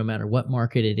learn, no matter what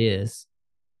market it is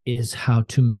how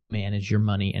to manage your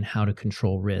money and how to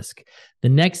control risk. The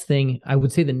next thing, I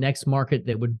would say the next market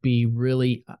that would be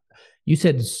really, you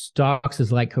said stocks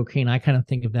is like cocaine. I kind of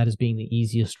think of that as being the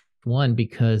easiest one,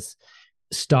 because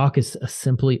stock is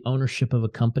simply ownership of a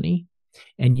company,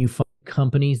 and you find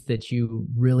companies that you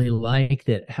really like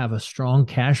that have a strong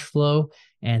cash flow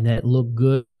and that look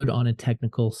good on a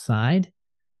technical side.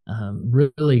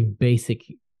 Really basic.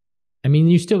 I mean,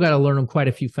 you still got to learn quite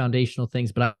a few foundational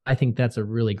things, but I think that's a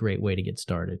really great way to get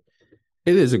started.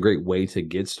 It is a great way to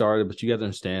get started, but you got to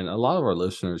understand a lot of our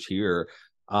listeners here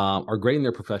are great in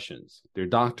their professions. They're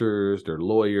doctors, they're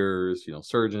lawyers,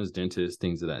 surgeons, dentists,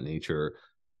 things of that nature.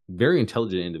 Very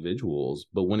intelligent individuals,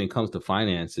 but when it comes to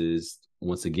finances,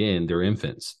 once again, they're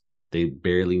infants. They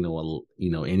barely know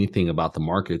anything about the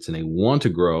markets, and they want to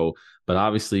grow. But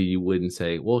obviously, you wouldn't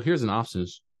say, "Well, here's an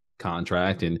options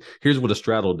contract, and here's what a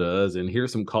straddle does, and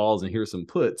here's some calls, and here's some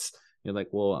puts." You're like,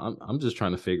 "Well, I'm just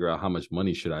trying to figure out how much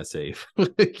money should I save, for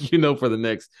the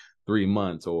next 3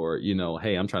 months, or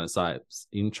hey, I'm trying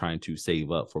to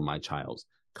save up for my child's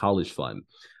college fund."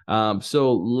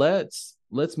 So let's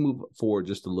move forward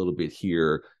just a little bit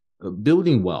here.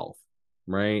 Building wealth,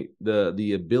 right?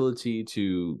 The ability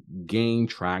to gain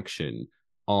traction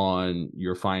on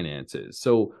your finances.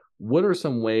 So what are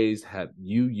some ways have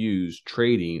you used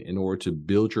trading in order to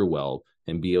build your wealth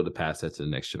and be able to pass that to the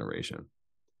next generation?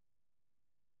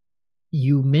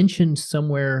 You mentioned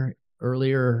somewhere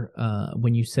earlier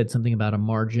when you said something about a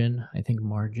margin. I think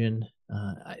margin,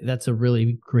 that's a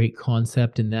really great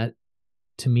concept. And that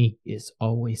to me is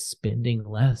always spending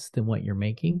less than what you're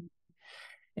making.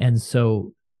 And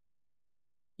so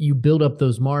you build up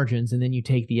those margins and then you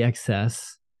take the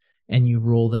excess and you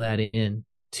roll that in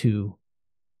to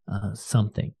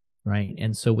something, right?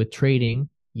 And so with trading,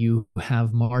 you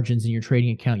have margins in your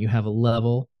trading account. You have a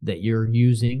level that you're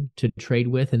using to trade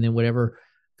with. And then whatever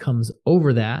comes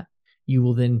over that, you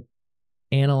will then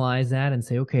analyze that and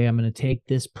say, okay, I'm going to take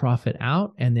this profit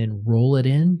out and then roll it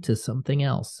into something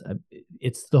else.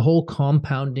 It's the whole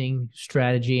compounding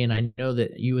strategy. And I know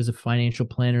that you as a financial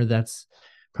planner, that's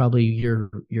probably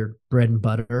your bread and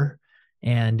butter.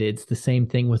 And it's the same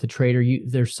thing with a trader.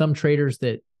 There's some traders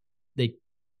that they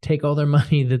take all their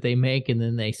money that they make and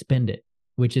then they spend it,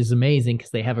 which is amazing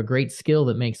because they have a great skill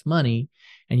that makes money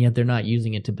and yet they're not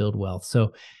using it to build wealth.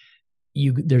 So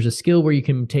there's a skill where you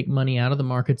can take money out of the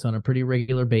markets on a pretty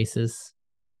regular basis,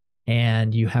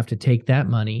 and you have to take that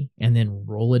money and then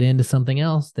roll it into something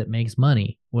else that makes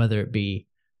money, whether it be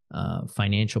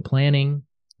financial planning,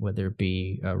 whether it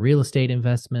be real estate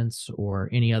investments or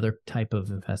any other type of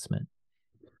investment.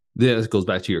 Yeah, this goes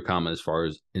back to your comment as far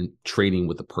as in trading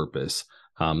with a purpose.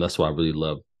 That's why I really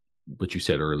love what you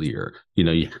said earlier.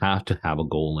 You have to have a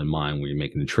goal in mind when you're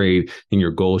making a trade, and your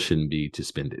goal shouldn't be to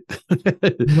spend it.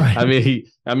 Right.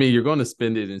 I mean, you're going to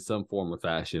spend it in some form or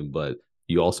fashion, but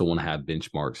you also want to have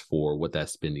benchmarks for what that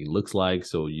spending looks like,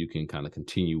 so you can kind of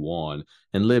continue on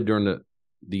and live during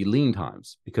the lean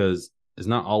times, because it's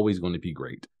not always going to be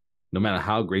great. No matter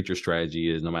how great your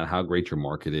strategy is, no matter how great your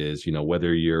market is,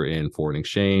 whether you're in foreign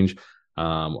exchange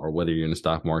or whether you're in the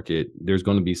stock market, there's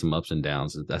going to be some ups and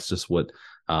downs. That's just what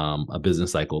a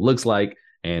business cycle looks like,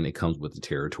 and it comes with the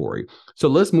territory. So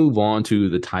let's move on to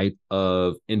the type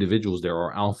of individuals there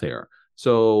are out there.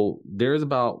 So there's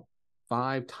about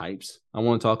 5 types I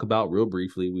want to talk about real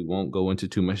briefly. We won't go into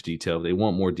too much detail. If they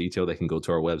want more detail, they can go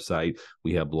to our website.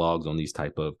 We have blogs on these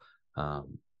type of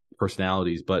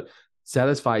personalities, but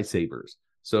satisfied savers.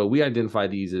 So we identify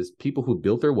these as people who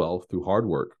built their wealth through hard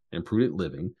work and prudent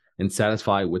living, and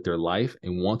satisfied with their life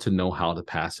and want to know how to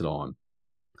pass it on.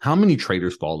 How many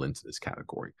traders fall into this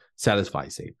category?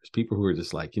 Satisfied savers, people who are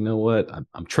just like, you know what,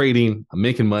 I'm trading, I'm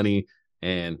making money,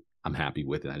 and I'm happy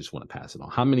with it. I just want to pass it on.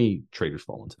 How many traders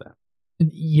fall into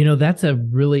that? That's a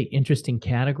really interesting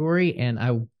category, and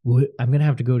I'm going to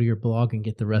have to go to your blog and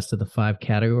get the rest of the 5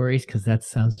 categories, because that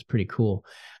sounds pretty cool.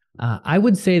 I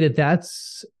would say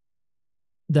that's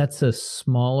a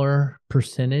smaller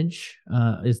percentage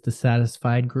is the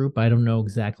satisfied group. I don't know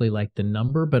exactly like the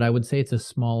number, but I would say it's a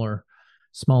smaller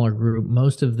group.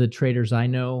 Most of the traders I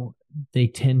know, they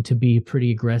tend to be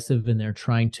pretty aggressive and they're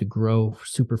trying to grow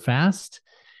super fast.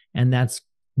 And that's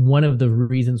one of the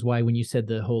reasons why when you said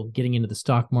the whole getting into the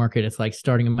stock market, it's like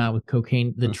starting them out with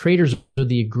cocaine. The traders are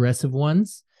the aggressive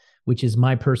ones, which is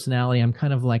my personality. I'm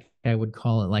kind of like, I would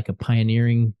call it like a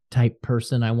pioneering type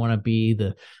person. I want to be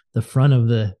the front of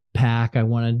the pack. I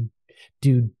want to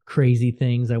do crazy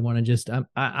things. I want to just,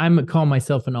 I'm call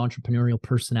myself an entrepreneurial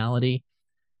personality.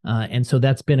 And so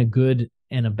that's been a good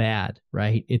and a bad,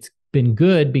 right? It's been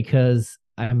good because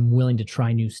I'm willing to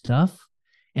try new stuff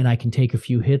and I can take a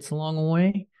few hits along the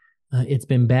way. It's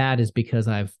been bad is because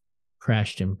I've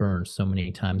crashed and burned so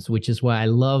many times, which is why I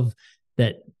love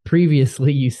that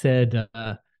previously you said,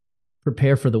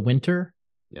 prepare for the winter.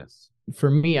 Yes.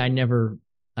 For me, I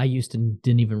used to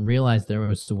didn't even realize there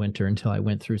was the winter until I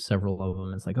went through several of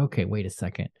them. It's like, okay, wait a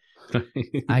second.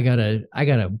 I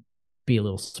gotta be a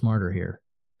little smarter here.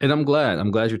 And I'm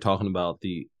glad you're talking about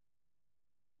it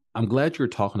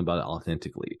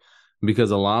authentically,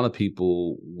 because a lot of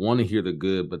people want to hear the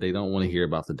good, but they don't want to hear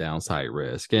about the downside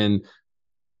risk. And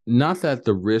not that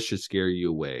the risk should scare you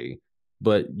away,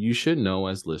 but you should know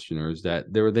as listeners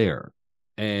that they're there.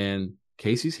 And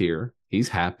Casey's here. He's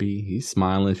happy. He's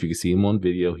smiling. If you can see him on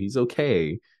video, he's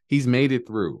okay. He's made it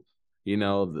through.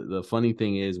 The funny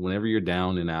thing is, whenever you're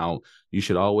down and out, you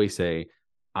should always say,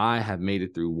 I have made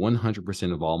it through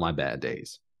 100% of all my bad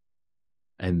days.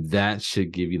 And that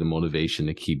should give you the motivation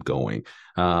to keep going.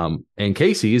 And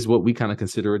Casey is what we kind of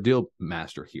consider a deal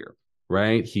master here,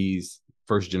 right? He's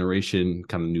first generation,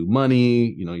 kind of new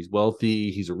money. He's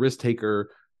wealthy. He's a risk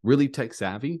taker, really tech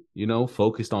savvy,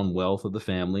 focused on wealth of the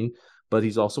family. But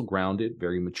he's also grounded,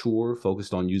 very mature,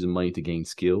 focused on using money to gain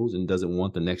skills, and doesn't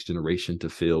want the next generation to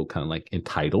feel kind of like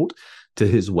entitled to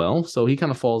his wealth. So he kind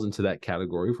of falls into that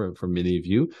category for many of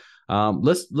you.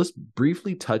 Let's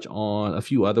briefly touch on a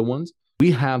few other ones.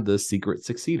 We have the secret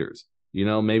succeeders.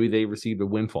 Maybe they received a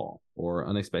windfall or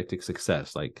unexpected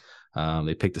success, like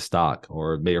they picked a stock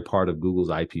or they are part of Google's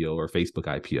IPO or Facebook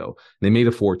IPO. They made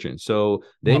a fortune. So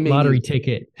they may lottery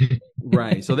ticket.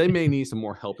 Right. So they may need some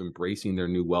more help embracing their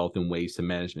new wealth and ways to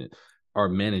manage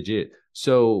it.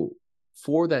 So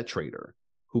for that trader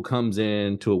who comes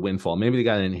into a windfall, maybe they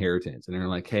got an inheritance and they're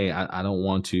like, hey, I don't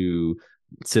want to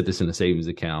sit this in a savings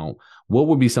account. What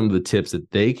would be some of the tips that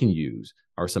they can use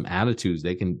or some attitudes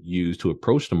they can use to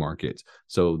approach the markets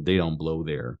so they don't blow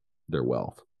their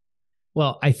wealth?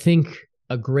 Well, I think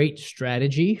a great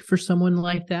strategy for someone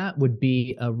like that would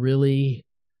be a really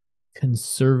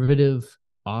conservative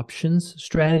options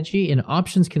strategy. And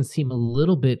options can seem a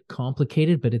little bit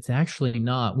complicated, but it's actually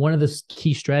not. One of the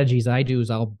key strategies I do is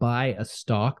I'll buy a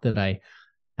stock that I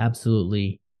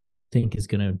absolutely think is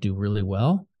going to do really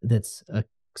well. That's a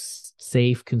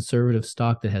safe, conservative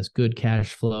stock that has good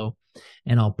cash flow.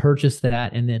 And I'll purchase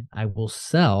that, and then I will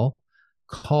sell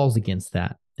calls against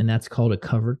that. And that's called a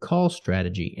covered call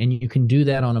strategy. And you can do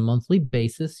that on a monthly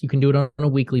basis. You can do it on a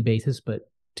weekly basis, but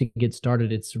to get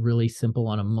started, it's really simple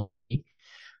on a monthly.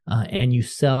 And you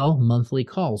sell monthly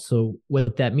calls. So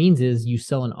what that means is you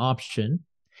sell an option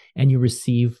and you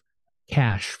receive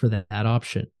cash for that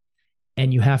option.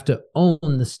 And you have to own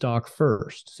the stock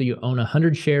first. So you own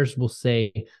 100 shares, we'll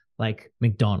say like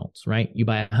McDonald's, right? You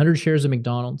buy 100 shares of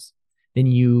McDonald's, then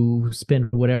you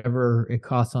spend whatever it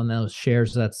costs on those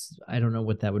shares. That's, I don't know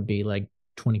what that would be, like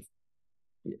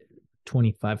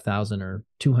 25,000 or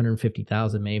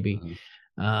 250,000 maybe.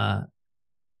 Mm-hmm.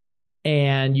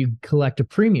 And you collect a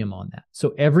premium on that.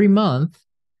 So every month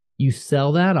you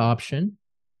sell that option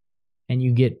and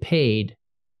you get paid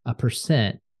a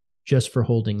percent just for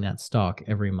holding that stock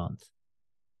every month.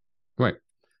 Right.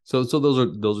 So those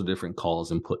are different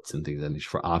calls and puts and things that need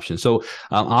for options. So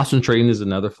option trading is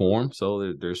another form.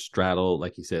 So there's straddle,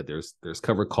 like you said, there's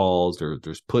covered calls,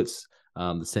 there's puts.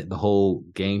 The whole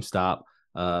GameStop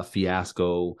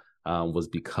fiasco was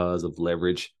because of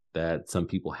leverage that some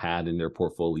people had in their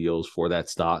portfolios for that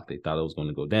stock. They thought it was going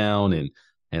to go down, and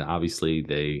obviously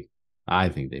I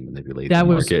think they manipulated the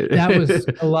market. That was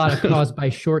a lot of caused by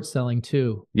short selling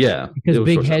too. Yeah, because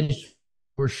big hedge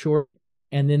were short,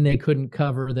 and then they couldn't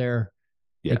cover their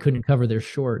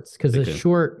shorts because a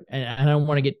short, and I don't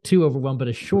want to get too overwhelmed, but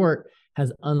a short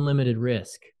has unlimited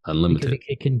risk. Unlimited.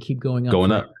 It can keep going up.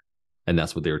 And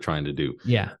that's what they were trying to do.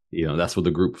 Yeah. That's what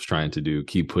the group was trying to do.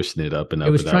 Keep pushing it up and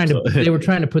up. They were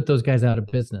trying to put those guys out of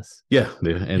business. Yeah.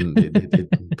 And they did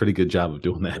a pretty good job of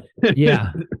doing that.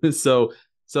 Yeah. So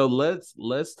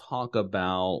let's talk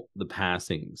about the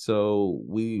passing. So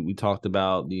we talked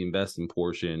about the investing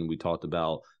portion. We talked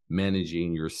about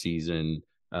managing your season.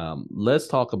 Let's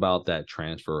talk about that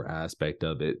transfer aspect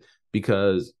of it,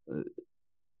 because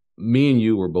me and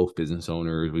you were both business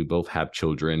owners. We both have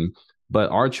children. But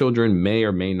our children may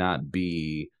or may not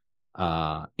be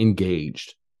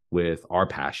engaged with our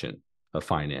passion of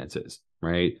finances,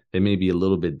 right? They may be a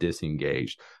little bit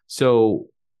disengaged. So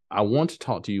I want to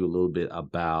talk to you a little bit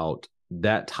about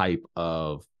that type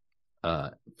of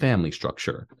family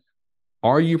structure.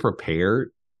 Are you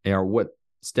prepared, or what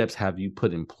steps have you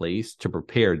put in place to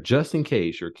prepare just in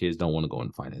case your kids don't want to go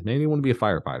into finance? Maybe they want to be a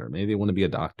firefighter. Maybe they want to be a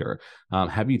doctor.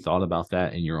 Have you thought about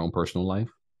that in your own personal life?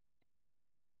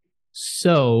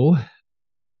 So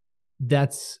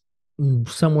that's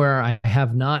somewhere I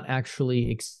have not actually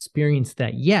experienced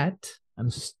that yet. I'm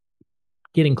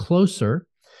getting closer,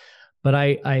 but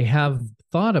I have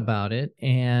thought about it.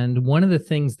 And one of the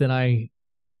things that I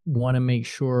want to make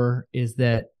sure is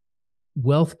that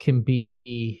wealth can be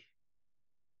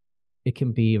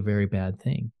a very bad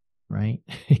thing, right?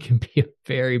 It can be a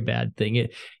very bad thing.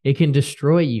 It can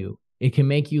destroy you. It can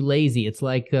make you lazy. It's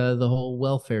like the whole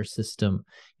welfare system.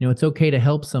 It's okay to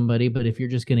help somebody, but if you're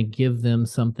just going to give them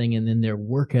something and then their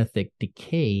work ethic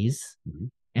decays, mm-hmm.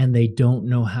 and they don't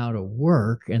know how to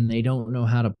work and they don't know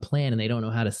how to plan and they don't know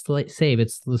how to save,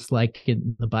 it's just like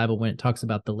in the Bible when it talks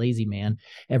about the lazy man,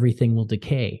 everything will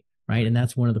decay, right? And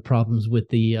that's one of the problems with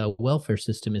the welfare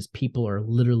system is people are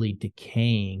literally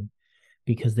decaying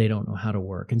because they don't know how to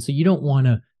work. And so you don't want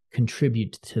to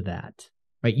contribute to that.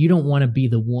 Right? You don't want to be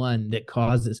the one that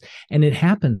causes, and it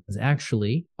happens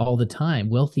actually all the time.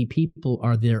 Wealthy people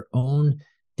are their own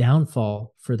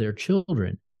downfall for their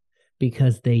children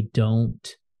because they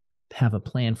don't have a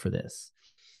plan for this.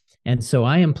 And so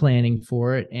I am planning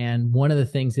for it. And one of the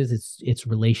things is it's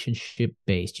relationship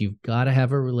based. You've got to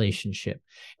have a relationship,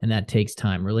 and that takes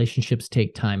time. Relationships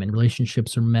take time, and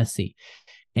relationships are messy,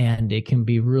 and it can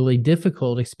be really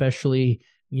difficult, especially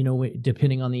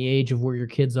depending on the age of where your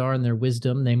kids are and their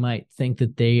wisdom. They might think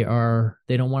that they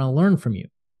don't want to learn from you.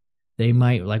 They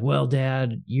might like, well,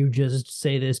 Dad, you just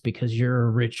say this because you're a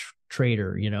rich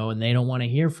trader, and they don't want to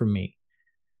hear from me.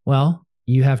 Well,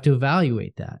 you have to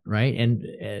evaluate that, right?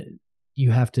 And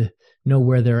you have to know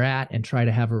where they're at and try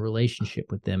to have a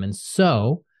relationship with them. And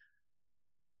so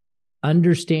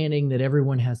understanding that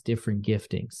everyone has different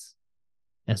giftings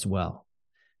as well.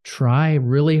 Try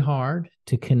really hard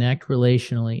to connect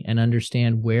relationally and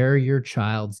understand where your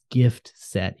child's gift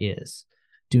set is.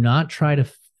 Don't try to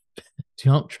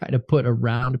put a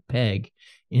round peg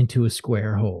into a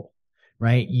square hole,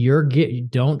 right?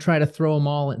 Don't try to throw them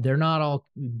all. They're not all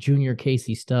junior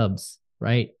Casey Stubbs,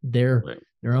 right? They're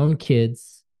their own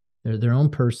kids. They're their own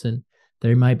person.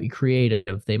 They might be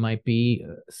creative. They might be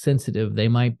sensitive. They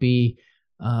might be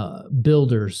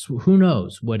builders. Who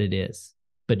knows what it is?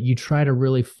 But you try to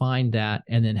really find that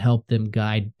and then help them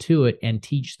guide to it and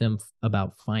teach them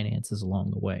about finances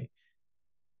along the way.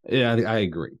 Yeah, I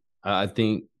agree. I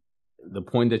think the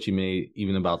point that you made,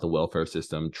 even about the welfare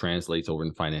system, translates over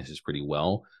in finances pretty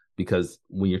well, because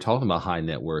when you're talking about high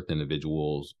net worth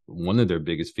individuals, one of their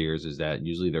biggest fears is that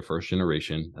usually they're first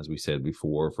generation, as we said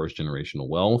before, first generational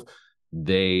wealth.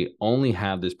 They only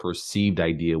have this perceived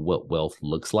idea of what wealth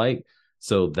looks like.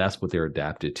 So that's what they're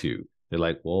adapted to. They're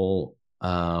like, well,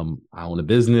 I own a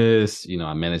business,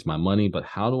 I manage my money, but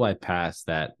how do I pass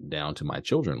that down to my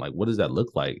children? Like, what does that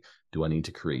look like? Do I need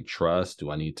to create trust? Do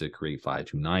I need to create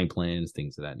 529 plans,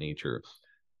 things of that nature?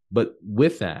 But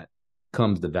with that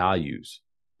comes the values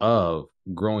of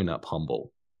growing up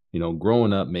humble,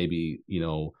 growing up maybe,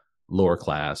 lower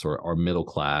class or middle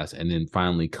class, and then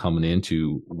finally coming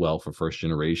into wealth for first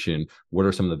generation. What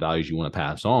are some of the values you want to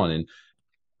pass on? And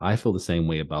I feel the same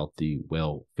way about the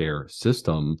welfare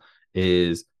system.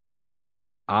 Is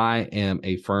I am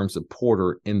a firm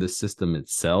supporter in the system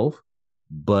itself,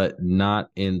 but not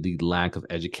in the lack of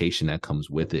education that comes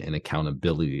with it and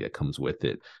accountability that comes with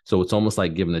it. So it's almost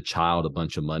like giving a child a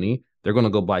bunch of money. They're going to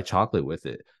go buy chocolate with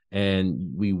it.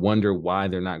 And we wonder why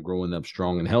they're not growing up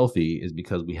strong and healthy, is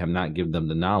because we have not given them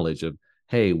the knowledge of,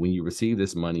 hey, when you receive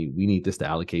this money, we need this to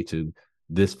allocate to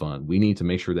this fund. We need to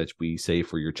make sure that we save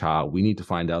for your child. We need to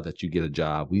find out that you get a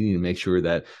job. We need to make sure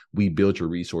that we build your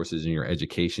resources in your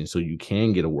education so you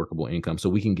can get a workable income, so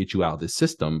we can get you out of this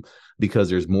system, because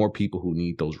there's more people who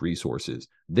need those resources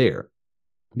there,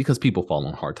 because people fall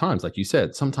on hard times. Like you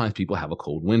said, sometimes people have a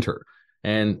cold winter.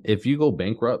 And if you go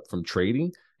bankrupt from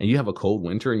trading and you have a cold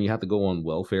winter and you have to go on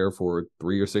welfare for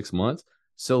 3 or 6 months,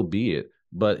 so be it.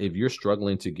 But if you're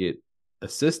struggling to get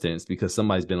assistance because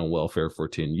somebody's been on welfare for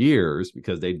 10 years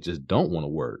because they just don't want to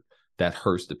work, that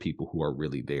hurts the people who are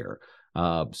really there.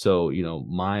 So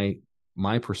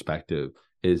my perspective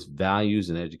is values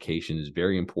and education is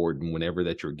very important whenever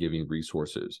that you're giving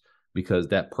resources, because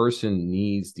that person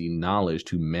needs the knowledge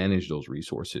to manage those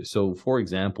resources. So for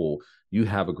example, you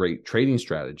have a great trading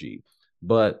strategy,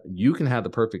 but you can have the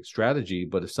perfect strategy,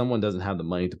 but if someone doesn't have the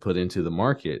money to put into the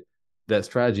market, that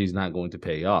strategy is not going to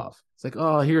pay off. It's like,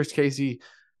 oh, here's Casey,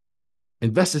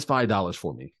 invest this $5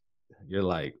 for me. You're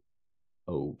like,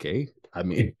 okay. I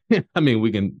mean,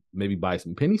 we can maybe buy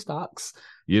some penny stocks,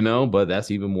 but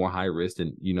that's even more high risk.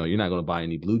 And, you're not going to buy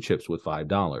any blue chips with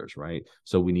 $5, right?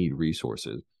 So we need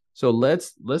resources. So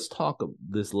let's talk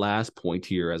this last point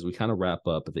here as we kind of wrap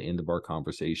up at the end of our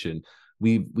conversation.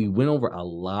 We went over a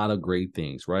lot of great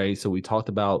things, right? So we talked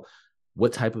about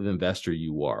what type of investor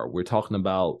you are. We're talking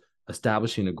about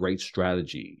establishing a great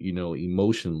strategy,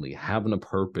 emotionally, having a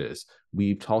purpose.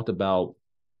 We've talked about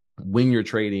when you're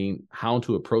trading, how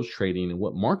to approach trading and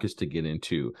what markets to get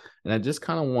into. And I just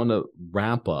kind of want to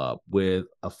wrap up with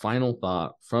a final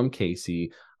thought from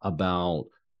Casey about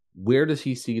where does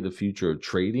he see the future of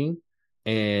trading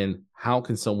and how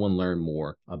can someone learn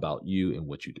more about you and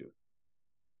what you do?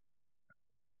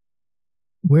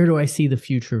 Where do I see the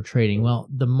future of trading? Well,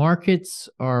 the markets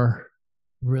are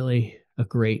really a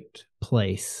great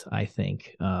place, I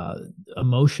think.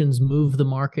 Emotions move the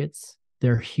markets.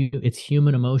 It's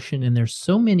human emotion, and there's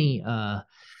so many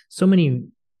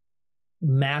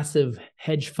massive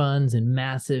hedge funds and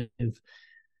massive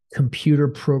computer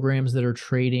programs that are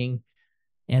trading.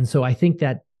 And so I think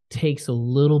that takes a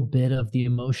little bit of the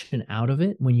emotion out of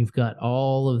it when you've got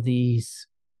all of these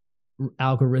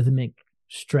algorithmic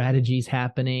strategies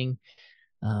happening.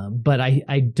 But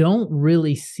I don't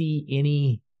really see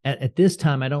any, at this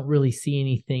time, I don't really see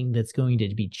anything that's going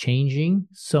to be changing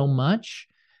so much.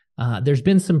 There's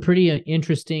been some pretty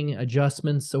interesting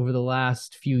adjustments over the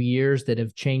last few years that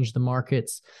have changed the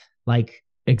markets. Like,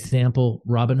 example,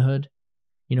 Robinhood.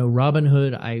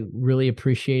 Robinhood, I really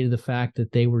appreciated the fact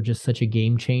that they were just such a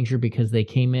game changer, because they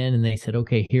came in and they said,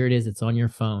 okay, here it is. It's on your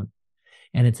phone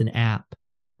and it's an app,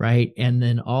 right? And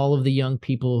then all of the young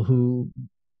people who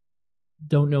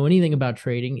don't know anything about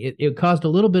trading, it caused a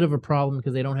little bit of a problem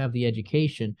because they don't have the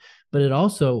education, but it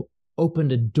also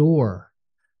opened a door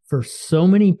for so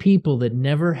many people that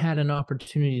never had an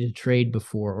opportunity to trade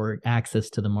before or access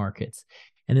to the markets.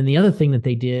 And then the other thing that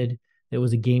they did that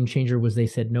was a game changer was they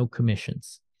said no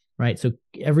commissions, right? So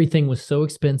everything was so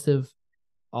expensive.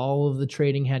 All of the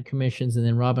trading had commissions, and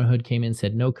then Robinhood came in and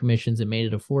said no commissions. It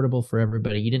made it affordable for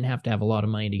everybody. You didn't have to have a lot of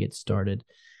money to get started.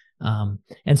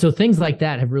 And so things like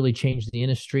that have really changed the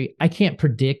industry. I can't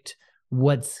predict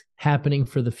what's happening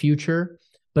for the future,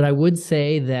 but I would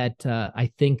say that I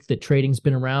think that trading's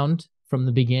been around from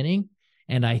the beginning,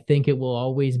 and I think it will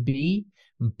always be.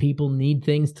 People need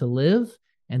things to live.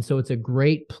 And so it's a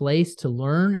great place to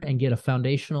learn and get a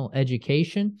foundational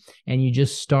education. And you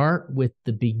just start with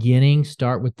the beginning,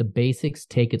 start with the basics,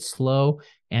 take it slow,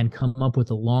 and come up with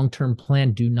a long-term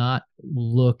plan. Do not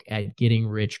look at getting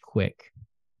rich quick.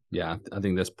 Yeah, I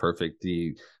think that's perfect.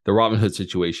 The Robinhood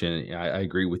situation, I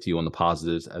agree with you on the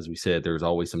positives. As we said, there's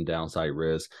always some downside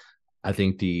risk. I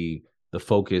think the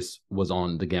focus was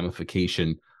on the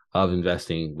gamification of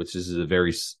investing, which is a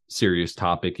very serious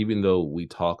topic. Even though we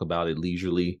talk about it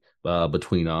leisurely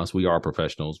between us, we are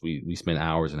professionals. We spend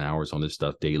hours and hours on this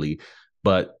stuff daily,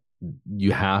 but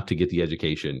you have to get the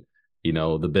education. You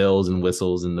know, the bells and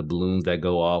whistles and the balloons that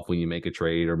go off when you make a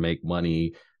trade or make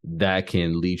money, that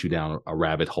can lead you down a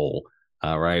rabbit hole,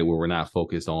 right? Where we're not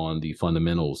focused on the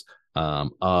fundamentals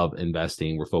of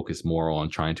investing. We're focused more on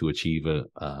trying to achieve a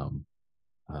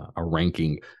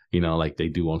ranking, like they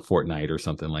do on Fortnite or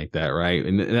something like that, right?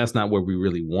 And that's not where we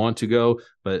really want to go.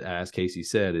 But as Casey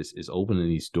said, is opening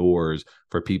these doors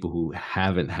for people who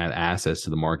haven't had access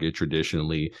to the market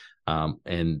traditionally,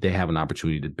 and they have an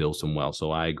opportunity to build some wealth.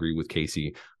 So I agree with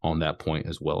Casey on that point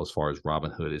as well, as far as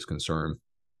Robinhood is concerned.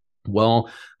 Well,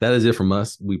 that is it from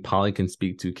us. We probably can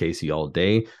speak to Casey all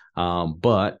day,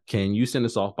 but can you send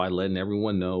us off by letting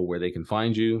everyone know where they can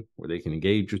find you, where they can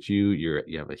engage with you?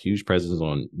 You have a huge presence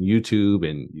on YouTube,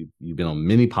 and you've been on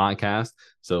many podcasts.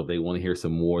 So if they want to hear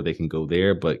some more, they can go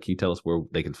there. But can you tell us where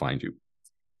they can find you?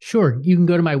 Sure. You can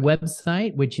go to my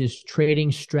website, which is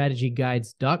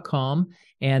tradingstrategyguides.com.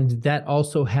 And that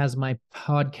also has my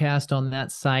podcast on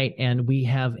that site. And we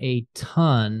have a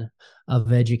ton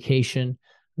of education,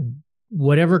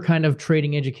 whatever kind of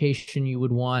trading education you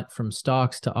would want, from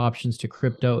stocks to options to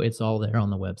crypto. It's all there on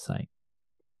the website.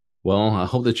 Well, I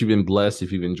hope that you've been blessed.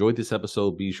 If you've enjoyed this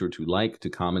episode, be sure to like,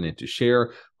 to comment, and to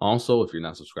share. Also, if you're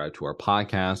not subscribed to our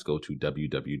podcast, go to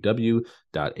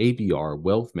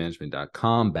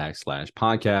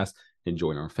www.abrwealthmanagement.com/podcast and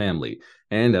join our family.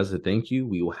 And as a thank you,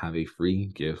 we will have a free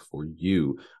gift for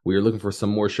you. We are looking for some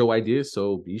more show ideas,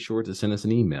 so be sure to send us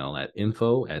an email at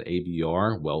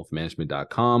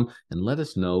info@abrwealthmanagement.com and let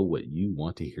us know what you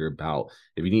want to hear about.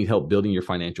 If you need help building your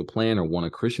financial plan or want a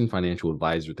Christian financial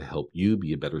advisor to help you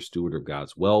be a better steward of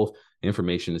God's wealth,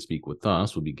 information to speak with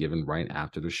us will be given right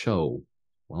after the show.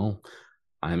 Well,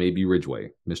 I'm A.B.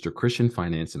 Ridgway, Mr. Christian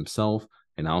Finance himself,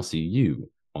 and I'll see you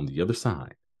on the other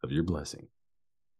side of your blessing.